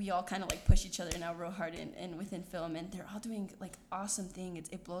like we all kind of like push each other now real hard in within film, and they're all doing like awesome things.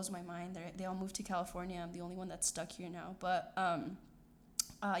 It blows my mind. They all moved to California. I'm the only one that's stuck here now. But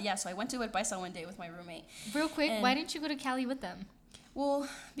so I went to El Paisa one day with my roommate. Real quick, why didn't you go to Cali with them? Well,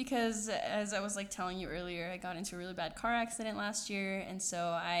 because as I was like telling you earlier, I got into a really bad car accident last year, and so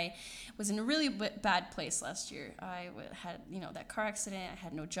I was in a really bad place last year. I had, that car accident. I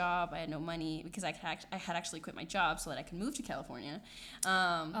had no job. I had no money because I had actually quit my job so that I could move to California. It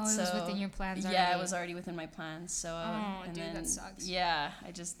was within your plans already. Yeah, it was already within my plans. So, that sucks. Yeah,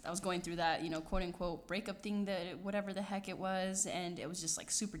 I was going through that, quote unquote breakup thing, whatever the heck it was, and it was just like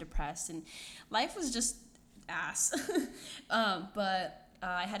super depressed, and life was just ass. But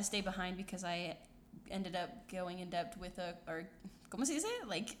I had to stay behind because I ended up going in debt with ¿cómo se dice?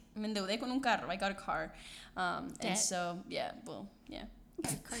 Like, me endeudé con un carro. I got a car. And so, yeah.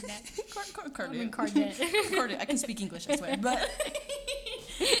 Car debt. Car debt. I can speak English, I swear.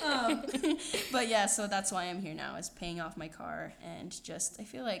 But yeah, so that's why I'm here now, is paying off my car and just, I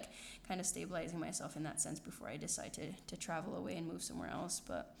feel like, kind of stabilizing myself in that sense before I decide to travel away and move somewhere else.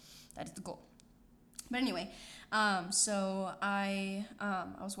 But that is the goal. But anyway, so I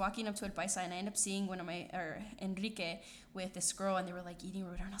was walking up to El Paisa, and I ended up seeing Enrique with this girl, and they were like eating or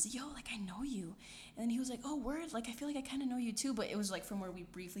whatever, and I was like, yo, like I know you. And then he was like, oh, word, like I feel like I kind of know you too, but it was like from where we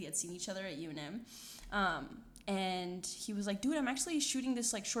briefly had seen each other at UNM. And he was like, dude, I'm actually shooting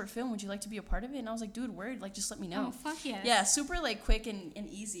this like short film. Would you like to be a part of it? And I was like, dude, word, like just let me know. Oh, fuck yes. Yeah, super like quick and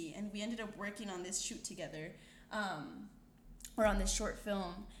easy. And we ended up working on this shoot together, or on this short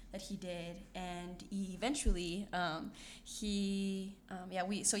film that he did, and eventually we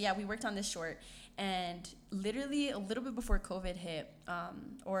worked on this short, and literally a little bit before COVID hit,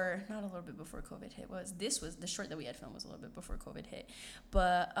 or not a little bit before COVID hit, this was the short that we had filmed was a little bit before COVID hit,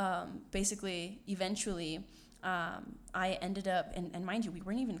 but basically eventually I ended up, and mind you, we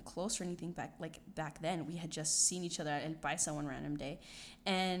weren't even close or anything back then. We had just seen each other at El Paisa one random day.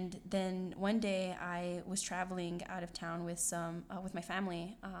 And then one day I was traveling out of town with my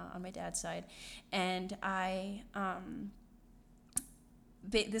family on my dad's side. And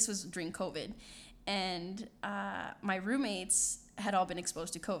this was during COVID. And my roommates had all been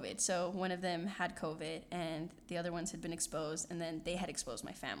exposed to COVID. So one of them had COVID and the other ones had been exposed, and then they had exposed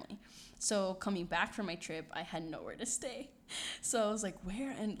my family. So coming back from my trip, I had nowhere to stay. So I was like,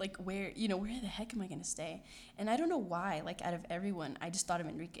 where the heck am I going to stay? And I don't know why, like out of everyone, I just thought of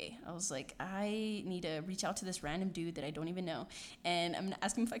Enrique. I was like, I need to reach out to this random dude that I don't even know, and I'm going to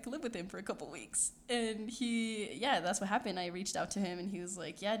ask him if I could live with him for a couple weeks. And that's what happened. I reached out to him and he was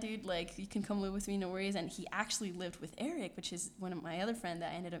like, yeah, dude, like you can come live with me, no worries. And he actually lived with Eric, which is one of my other friends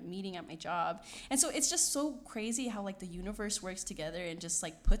that I ended up meeting at my job. And so it's just so crazy how like the universe works together and just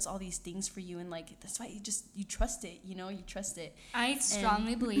like puts all these things for you, and like that's why you trust it, you trust it. I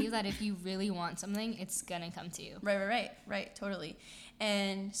strongly believe that if you really want something, it's gonna come to you. Right, totally.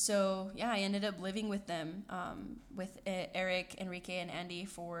 And so yeah, I ended up living with them, with Eric, Enrique, and Andy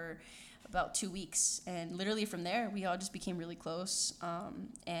for about 2 weeks, and literally from there we all just became really close,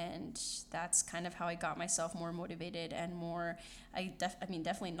 and that's kind of how I got myself more motivated and more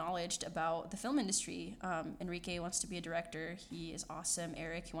definitely knowledged about the film industry. Enrique wants to be a director. He is awesome.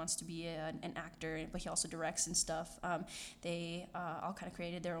 Eric, he wants to be an actor, but he also directs and stuff. They all kind of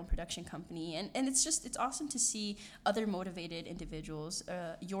created their own production company, and it's awesome to see other motivated individuals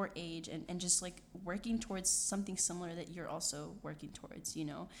your age and just like working towards something similar that you're also working towards, you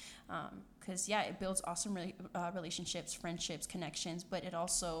know, because it builds awesome relationships, friendships, connections, but it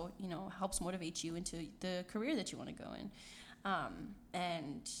also, you know, helps motivate you into the career that you want to go in.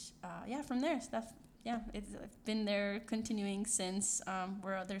 From there, I've been there continuing since.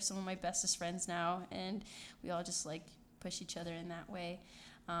 They're some of my bestest friends now, and we all just like push each other in that way.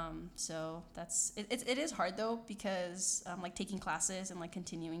 So it is hard though, because like taking classes and like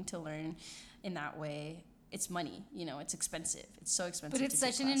continuing to learn in that way, it's money, you know, it's expensive. It's so expensive. But it's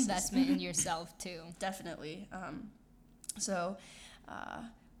such an investment in yourself too. Definitely. So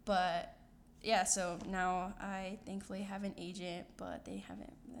now I thankfully have an agent, but they're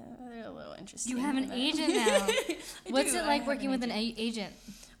a little interesting. You have an agent now. What's it like working with an agent?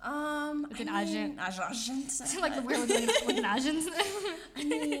 Like an agent. Like the word with an agent. I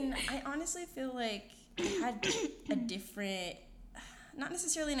mean, I honestly feel like I had a different, not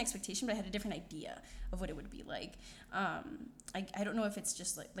necessarily an expectation, but I had a different idea of what it would be like. I don't know if it's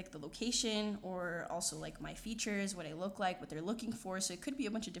just like the location, or also like my features, what I look like, what they're looking for. So it could be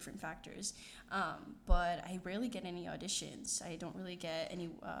a bunch of different factors. But I rarely get any auditions. I don't really get any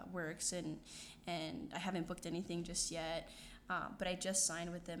works, and I haven't booked anything just yet. But I just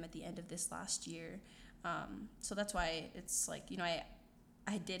signed with them at the end of this last year. So that's why it's like, you know,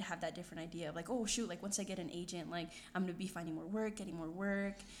 I did have that different idea of like, oh shoot, like once I get an agent, like I'm gonna be finding more work, getting more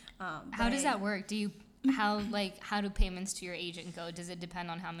work. How does that work? How do payments to your agent go? Does it depend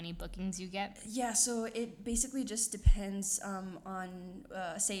on how many bookings you get? Yeah, so it basically just depends on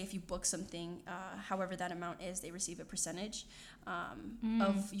say if you book something, however that amount is, they receive a percentage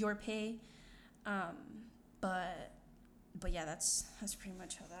of your pay. But yeah, that's pretty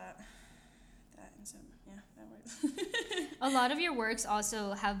much how that ends up. Yeah, that works. A lot of your works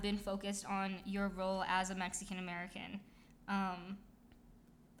also have been focused on your role as a Mexican-American.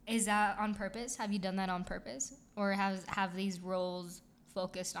 Is that on purpose? Have you done that on purpose? Or have these roles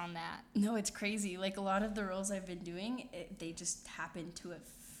focused on that? No, it's crazy. Like a lot of the roles I've been doing, they just happen to have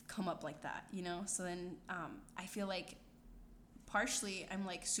come up like that, you know? So then I feel like partially I'm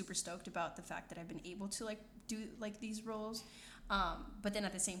like super stoked about the fact that I've been able to like do like these roles. But then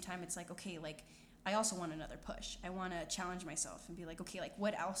at the same time, it's like, okay, like I also want another push. I want to challenge myself and be like, okay, like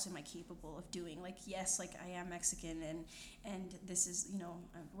what else am I capable of doing? Like, yes, like I am Mexican and this is, you know,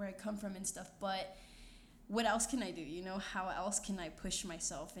 where I come from and stuff, but what else can I do? You know, how else can I push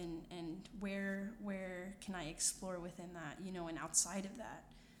myself, and where can I explore within that, you know, and outside of that?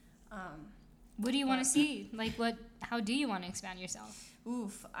 What do you want to see? Like how do you want to expand yourself?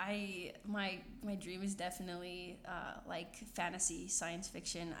 Oof, my dream is definitely like fantasy, science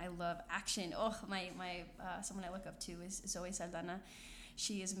fiction. I love action. Oh, my someone I look up to is Zoe Saldana.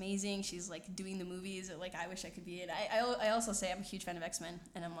 She is amazing. She's like doing the movies that like I wish I could be in. I also say I'm a huge fan of X-Men,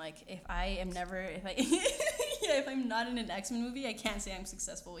 and I'm like if I'm not in an X-Men movie, I can't say I'm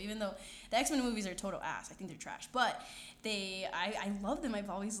successful. Even though the X-Men movies are total ass, I think they're trash. But I love them. I've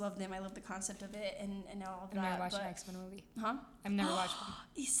always loved them. I love the concept of it and all of that. I've never watched an X-Men movie. Huh? I've never watched one.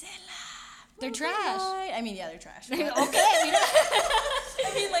 Isela. They're trash. I mean, yeah, they're trash. Okay.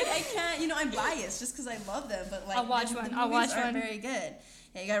 I mean, like, I can't, you know, I'm biased just because I love them, but, like, I'll watch one. I'll watch one. Very good.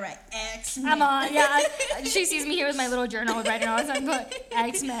 Yeah, you got it right. X-Men. I'm on. Yeah, she sees me here with my little journal writing all the time, but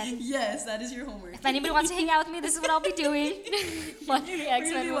X-Men. Yes, that is your homework. If anybody wants to hang out with me, this is what I'll be doing. Watching the X-Men.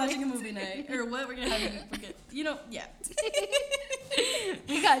 We're going to be watching a movie night. Or what? We're going to have you know, yeah.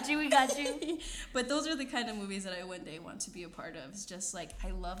 We got you. But those are the kind of movies that I one day want to be a part of. It's just like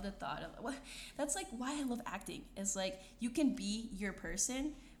I love the thought of that's like why I love acting. It's like you can be your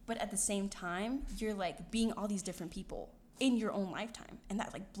person, but at the same time you're like being all these different people in your own lifetime, and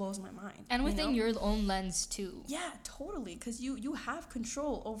that like blows my mind. And within your own lens too. Yeah, totally, because you have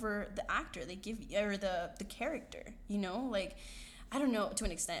control over the actor they give you, or the character, you know, like I don't know to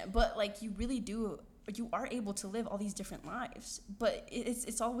an extent, but like you really do. You are able to live all these different lives, but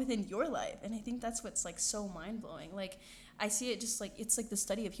it's all within your life, and I think that's what's like so mind-blowing. Like I see it just like it's like the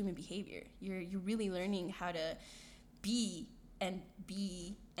study of human behavior. You're really learning how to be and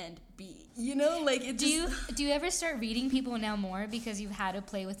be and be, you know, like it. Do you ever start reading people now more because you've had to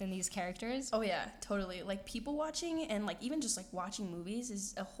play within these characters? Oh yeah, totally. Like people watching and like even just like watching movies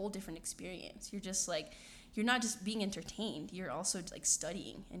is a whole different experience. You're just like you're not just being entertained, you're also like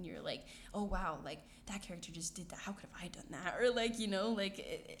studying, and you're like, oh wow, like that character just did that, how could have I done that? Or like, you know, like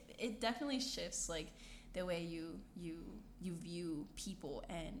it definitely shifts like the way you view people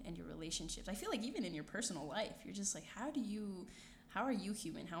and your relationships. I feel like even in your personal life, you're just like, how are you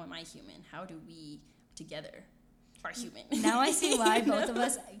human? How am I human? How do we together are human? Now I see why both of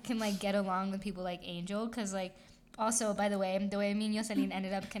us can like get along with people like Angel, because like, also, by the way me and Joseline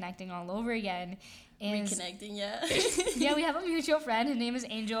ended up connecting all over again is... Reconnecting, yeah. Yeah, we have a mutual friend. His name is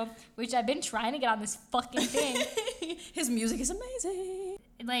Angel, which I've been trying to get on this fucking thing. His music is amazing.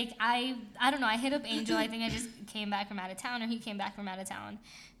 Like, I don't know, I hit up Angel. I think I just came back from out of town, or he came back from out of town.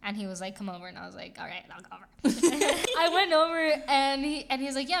 And he was like, come over. And I was like, all right, I'll come over. I went over, and he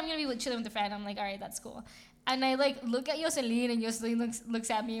was like, yeah, I'm going to be chilling with a friend. I'm like, all right, that's cool. And I, like, look at Joseline, and Joseline looks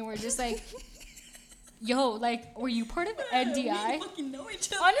at me, and we're just like... Yo, like, were you part of NDI? We fucking know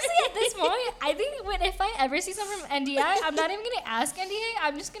each other. Honestly, at this point, I think if I ever see someone from NDI, I'm not even gonna ask NDI.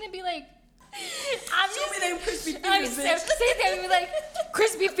 I'm just gonna be like, show me them crispy fingers, bitch. Same thing. I'm gonna be like,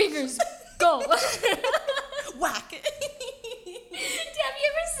 crispy fingers, go. Whack. Have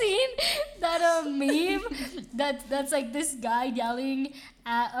you ever seen that meme that's like this guy yelling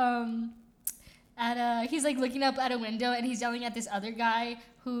at he's like looking up at a window, and he's yelling at this other guy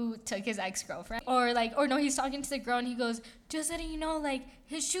who took his ex-girlfriend, or no, he's talking to the girl, and he goes, just letting you know, like,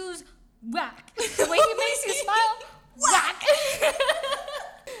 his shoes, whack. The way he makes you smile, whack.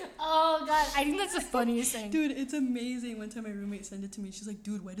 Oh god, I think that's the funniest thing. Dude, it's amazing. One time my roommate sent it to me. She's like,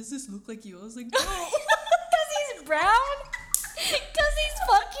 dude, why does this look like you? I was like, bro. Because he's brown? Because he's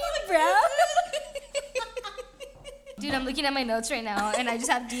fucking brown? Dude, I'm looking at my notes right now, and I just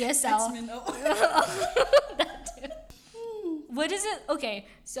have DSL. What is it? Okay,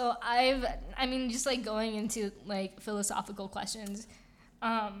 so just like going into like philosophical questions.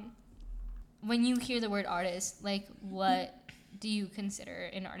 When you hear the word artist, like, what do you consider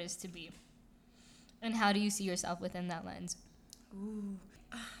an artist to be? And how do you see yourself within that lens? Ooh.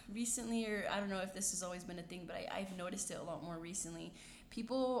 Recently, or I don't know if this has always been a thing, but I've noticed it a lot more recently.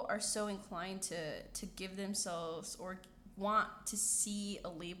 People are so inclined to give themselves or want to see a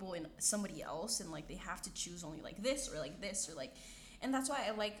label in somebody else, and like they have to choose only like this or like this or like, and that's why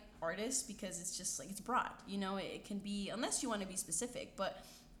I like artists, because it's just like, it's broad, you know. It can be, unless you want to be specific, but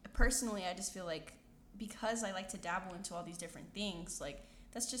personally I just feel like, because I like to dabble into all these different things, like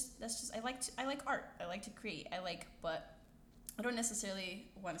that's just I like art, I like to create, but I don't necessarily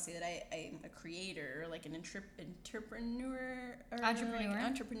want to say that I'm a creator or like an entrepreneur or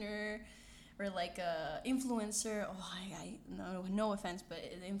like a influencer. Oh, I no offense, but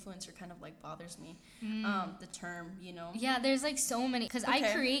the influencer kind of like bothers me. The term, you know. Yeah, there's like so many, because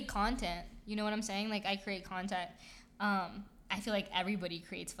I create content. You know what I'm saying? Like, I create content. I feel like everybody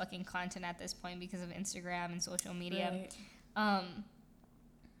creates fucking content at this point because of Instagram and social media. Right.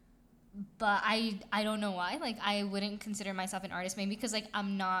 But I don't know why. Like, I wouldn't consider myself an artist, maybe because like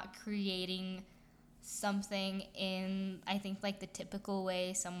I'm not creating something in, I think, like the typical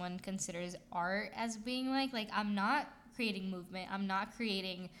way someone considers art as being like I'm not creating movement, I'm not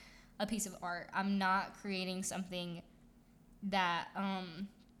creating a piece of art, I'm not creating something that I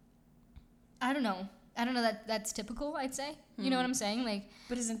don't know that's typical, I'd say. You know what I'm saying? Like,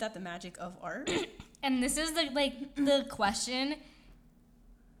 but isn't that the magic of art? And this is the question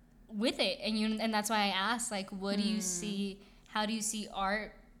with it, and that's why I asked, like, what do you see, how do you see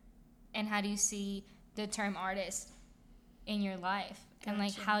art, and how do you see the term artist in your life? Gotcha. And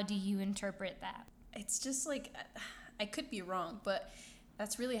like, how do you interpret that? It's just like, I could be wrong, but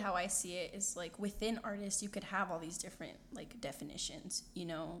that's really how I see it, is like within artists you could have all these different like definitions, you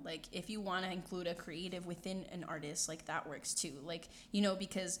know, like if you want to include a creative within an artist, like that works too, like, you know,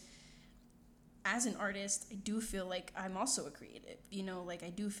 because as an artist, I do feel like I'm also a creative, you know, like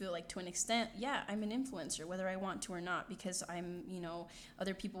I do feel like to an extent, yeah, I'm an influencer, whether I want to or not, because I'm, you know,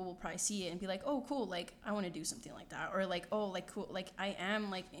 other people will probably see it and be like, oh, cool, like I want to do something like that, or like, oh, like cool, like I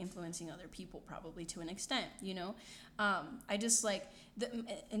am like influencing other people probably to an extent, you know. I just like,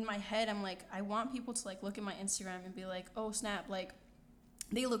 in my head, I'm like, I want people to like look at my Instagram and be like, oh snap, like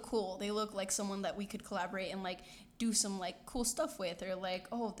they look cool, they look like someone that we could collaborate and like do some like cool stuff with, or like,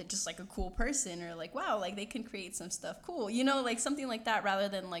 oh, they're just like a cool person, or like, wow, like they can create some stuff cool, you know, like something like that, rather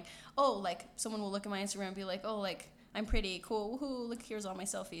than like, oh, like someone will look at my Instagram and be like, oh, like I'm pretty cool, woohoo, look, here's all my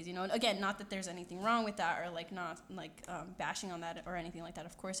selfies, you know. And again, not that there's anything wrong with that, or like not like bashing on that or anything like that.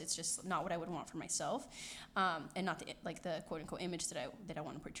 Of course, it's just not what I would want for myself, and not the quote unquote image that I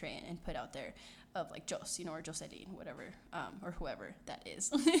want to portray and put out there of like Jos, you know, or Joseline, whatever, or whoever that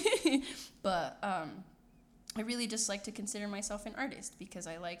is. But I really just like to consider myself an artist, because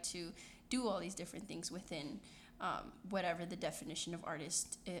I like to do all these different things within whatever the definition of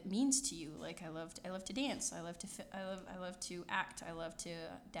artist it means to you. Like I love to dance. I love to act. I love to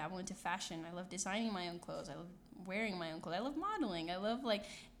dabble into fashion. I love designing my own clothes. I love wearing my own clothes. I love modeling. I love like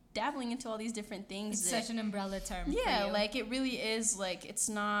dabbling into all these different things. It's such an umbrella term. Yeah, for you. like it really is. Like it's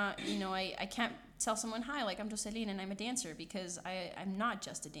not, you know, I can't tell someone, hi, like I'm Joseline and I'm a dancer, because I'm not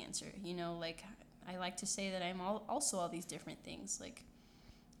just a dancer, you know. Like I like to say that I'm also all these different things. Like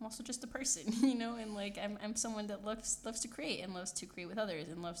I'm also just a person, you know, and like I'm someone that loves to create and loves to create with others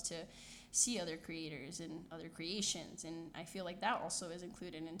and loves to see other creators and other creations, and I feel like that also is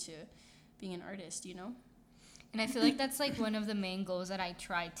included into being an artist, you know. And I feel like that's like one of the main goals that I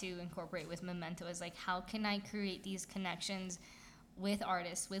try to incorporate with Memento is like, how can I create these connections with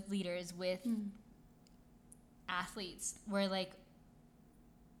artists, with leaders, with athletes, where like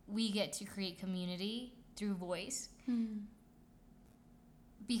we get to create community through voice.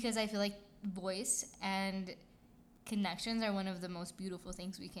 Because I feel like voice and connections are one of the most beautiful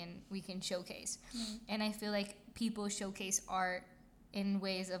things we can showcase. And I feel like people showcase art in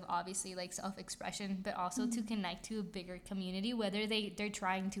ways of obviously like self-expression, but also to connect to a bigger community, whether they're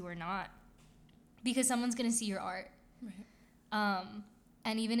trying to or not, because someone's gonna see your art. And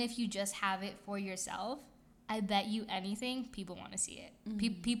even if you just have it for yourself, I bet you anything people want to see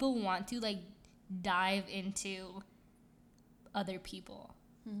it. People want to like dive into other people.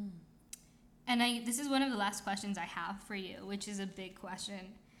 And this is one of the last questions I have for you, which is a big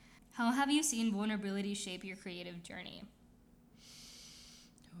question. How have you seen vulnerability shape your creative journey?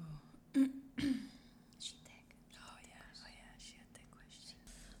 She thick. Oh yeah, she had that question.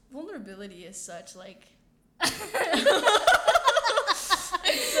 Vulnerability is such like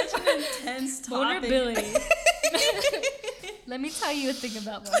it's such an intense topic. Vulnerability. Let me tell you a thing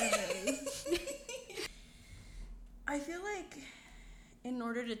about vulnerability. I feel like in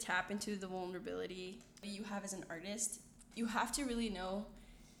order to tap into the vulnerability you have as an artist, you have to really know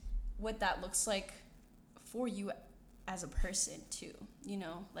what that looks like for you as a person too, you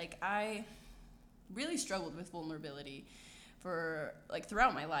know. Like I really struggled with vulnerability for like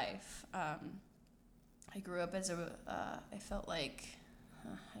throughout my life. I grew up as I felt like,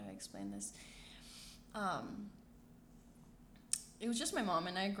 how do I explain this? It was just my mom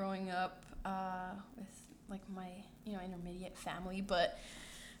and I growing up with like my, you know, intermediate family, but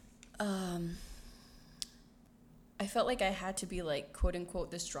I felt like I had to be like quote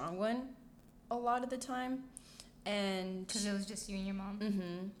unquote the strong one a lot of the time, and Because it was just you and your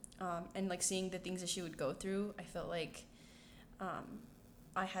mom. And like seeing the things that she would go through, I felt like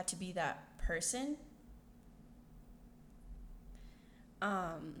I had to be that person,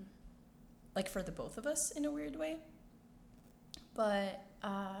 like for the both of us in a weird way. But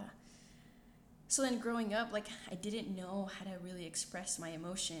so then growing up, like I didn't know how to really express my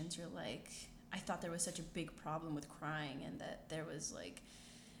emotions, or like I thought there was such a big problem with crying, and that there was like,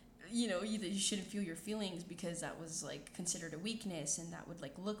 you know, either you shouldn't feel your feelings because that was like considered a weakness and that would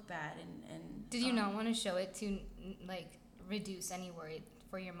like look bad, and Did you not want to show it to like reduce any worry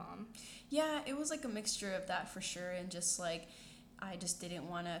for your mom? Yeah, it was like a mixture of that for sure, and just like I just didn't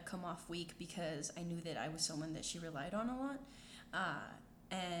want to come off weak because I knew that I was someone that she relied on a lot,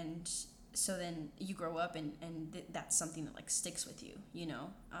 and so then you grow up and that's something that like sticks with you, you know.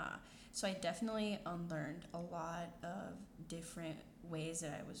 So I definitely unlearned a lot of different ways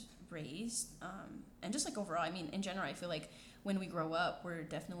that I was raised, and just like overall, I mean, in general, I feel like when we grow up, we're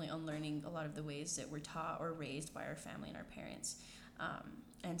definitely unlearning a lot of the ways that we're taught or raised by our family and our parents.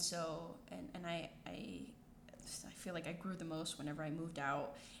 And so, and I feel like I grew the most whenever I moved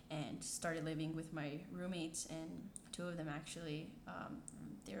out and started living with my roommates, and two of them actually, I'm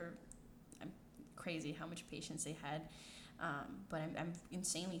crazy how much patience they had. But I'm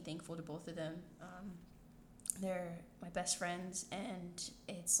insanely thankful to both of them. They're my best friends, and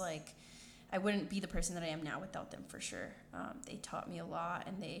it's like I wouldn't be the person that I am now without them for sure. They taught me a lot,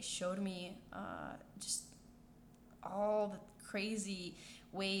 and they showed me just all the crazy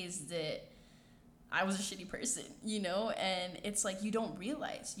ways that I was a shitty person, you know. And it's like you don't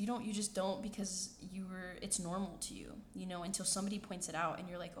realize, you just don't, because it's normal to you, you know, until somebody points it out and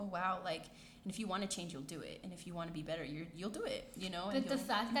you're like, oh wow, like. And if you want to change, you'll do it. And if you want to be better, you'll do it, you know? But the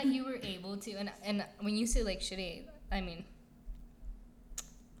fact that you were able to, and when you say, like, shitty, I mean,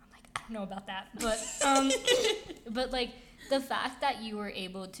 I'm like, I don't know about that. But, but, like, the fact that you were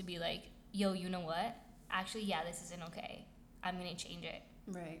able to be like, yo, you know what? Actually, yeah, this isn't okay. I'm going to change it.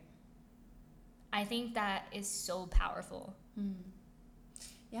 Right. I think that is so powerful.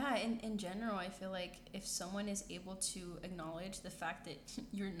 Yeah, in general, I feel like if someone is able to acknowledge the fact that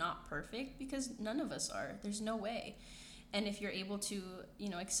you're not perfect, because none of us are, there's no way, And if you're able to,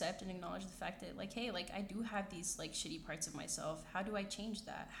 accept and acknowledge the fact that like, hey, like I do have these like shitty parts of myself, how do I change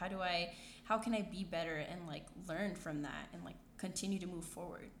that? How can I be better and like learn from that and like continue to move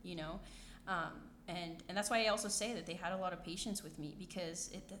forward, and that's why I also say that they had a lot of patience with me,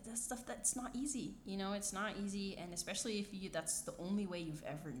 because that's stuff that's not easy, it's not easy, and especially if that's the only way you've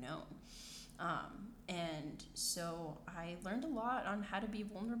ever known. And so I learned a lot on how to be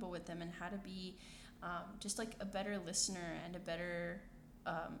vulnerable with them and how to be just like a better listener and a better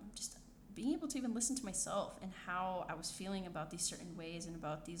just being able to even listen to myself and how I was feeling about these certain ways and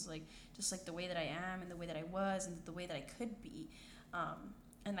about these like just like the way that I am and the way that I was and the way that I could be.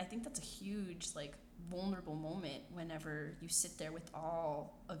 And I think that's a huge like vulnerable moment whenever you sit there with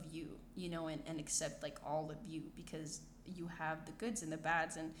all of you, and accept like all of you, because you have the goods and the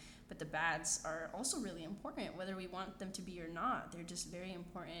bads, but the bads are also really important whether we want them to be or not. They're just very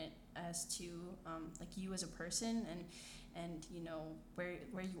important as to like you as a person and where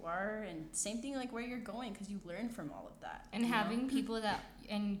you are, and same thing like where you're going, because you learn from all of that. And having people that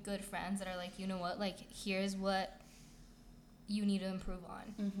and good friends that are like, you know what, like here's what you need to improve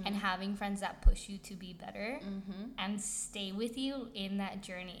on, and having friends that push you to be better and stay with you in that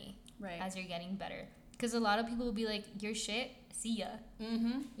journey as you're getting better. Because a lot of people will be like, you're shit, see ya. You know what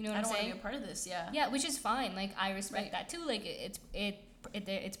I'm saying? I don't want to be a part of this. Yeah, which is fine. Like I respect that too. Like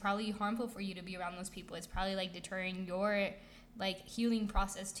it's probably harmful for you to be around those people. It's probably like deterring your like healing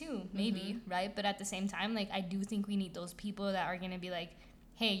process too, maybe, right? But at the same time, like I do think we need those people that are gonna be like,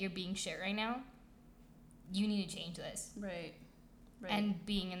 hey, you're being shit right now, you need to change this, right. And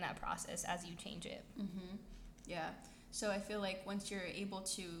being in that process as you change it. Yeah, so I feel like once you're able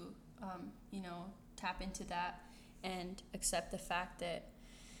to tap into that and accept the fact that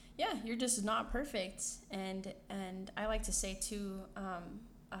you're just not perfect, and I like to say too,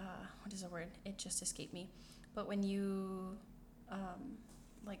 what is the word, it just escaped me, but when you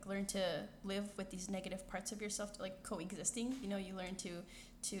like learn to live with these negative parts of yourself, like coexisting, you learn to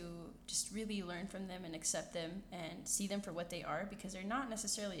just really learn from them and accept them and see them for what they are, because they're not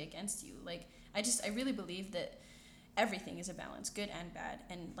necessarily against you. Like I really believe that everything is a balance, good and bad,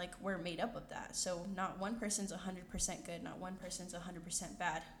 and like we're made up of that. So not one person's 100% good, not one person's 100%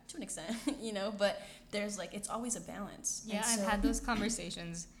 bad, to an extent, but there's like, it's always a balance. Yeah, I've had those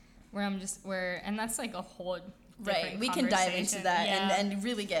conversations where and that's like a whole right, we can dive into that and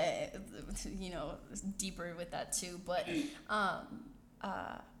really get deeper with that too, but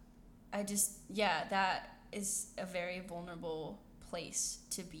I just that is a very vulnerable place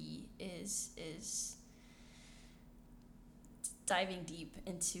to be, is diving deep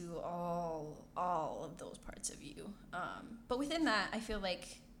into all of those parts of you, but within that I feel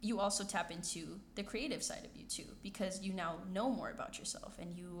like you also tap into the creative side of you too, because you now know more about yourself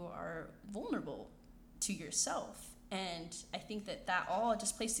and you are vulnerable to yourself. And I think that all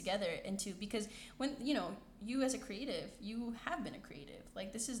just plays together into, because when you as a creative, you have been a creative,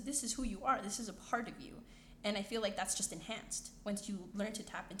 like this is who you are, this is a part of you, and I feel like that's just enhanced once you learn to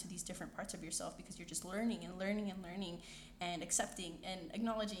tap into these different parts of yourself, because you're just learning and accepting and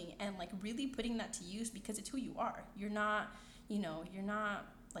acknowledging and like really putting that to use, because it's who you are. You're not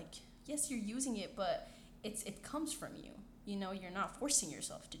like, yes, you're using it, but it comes from you, you're not forcing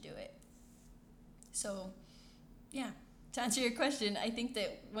yourself to do it. So yeah, to answer your question, I think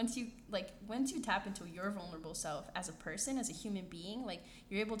that once you tap into your vulnerable self as a person, as a human being, like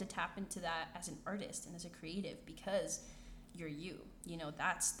you're able to tap into that as an artist and as a creative, because you're you,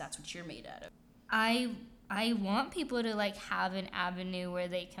 that's what you're made out of. I want people to like have an avenue where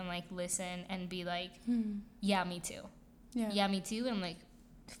they can like listen and be like, yeah, me too. Yeah, me too. And I'm like,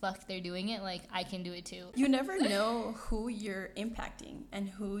 fuck, they're doing it, like I can do it too. You never know who you're impacting and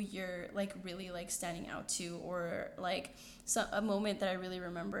who you're like really like standing out to, or like a moment that I really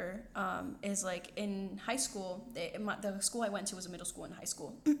remember is like in high school. The school I went to was a middle school and high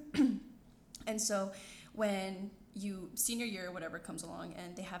school, and so when senior year or whatever comes along,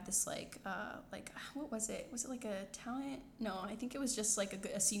 and they have this like what was it like a talent, no, I think it was just like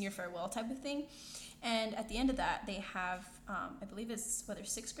a senior farewell type of thing. And at the end of that, they have, I believe it's whether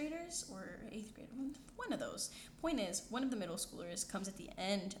 6th graders or 8th grade, one of those. Point is, one of the middle schoolers comes at the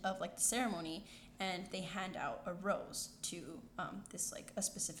end of like the ceremony, and they hand out a rose to this like a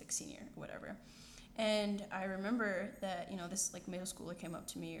specific senior or whatever. And I remember that, this like middle schooler came up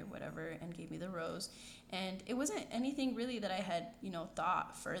to me or whatever and gave me the rose. And it wasn't anything really that I had,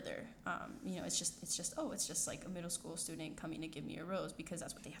 thought further. It's just like a middle school student coming to give me a rose because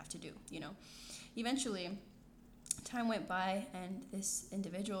that's what they have to do, Eventually, time went by, and this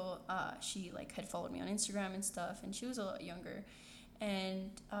individual, she like had followed me on Instagram and stuff, and she was a lot younger.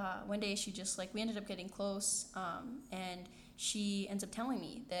 And one day she just like, we ended up getting close, and she ends up telling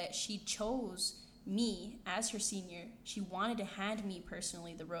me that she chose me as her senior. She wanted to hand me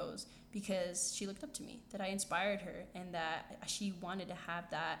personally the rose because she looked up to me, that I inspired her, and that she wanted to have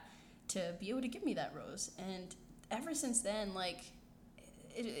that, to be able to give me that rose. And ever since then, like,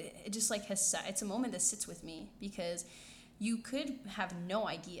 it just like has sat, it's a moment that sits with me, because you could have no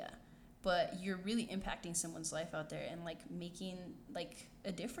idea, but you're really impacting someone's life out there, and like making like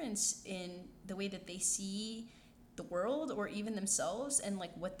a difference in the way that they see the world, or even themselves, and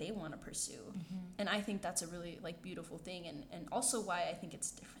like what they want to pursue. And I think that's a really like beautiful thing, and also why I think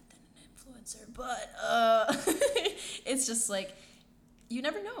it's different than an influencer. But it's just like, you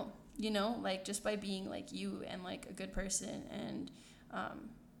never know, like just by being like you and like a good person, and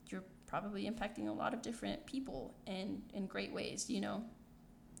you're probably impacting a lot of different people in great ways,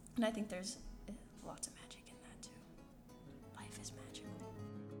 and I think there's lots of magic.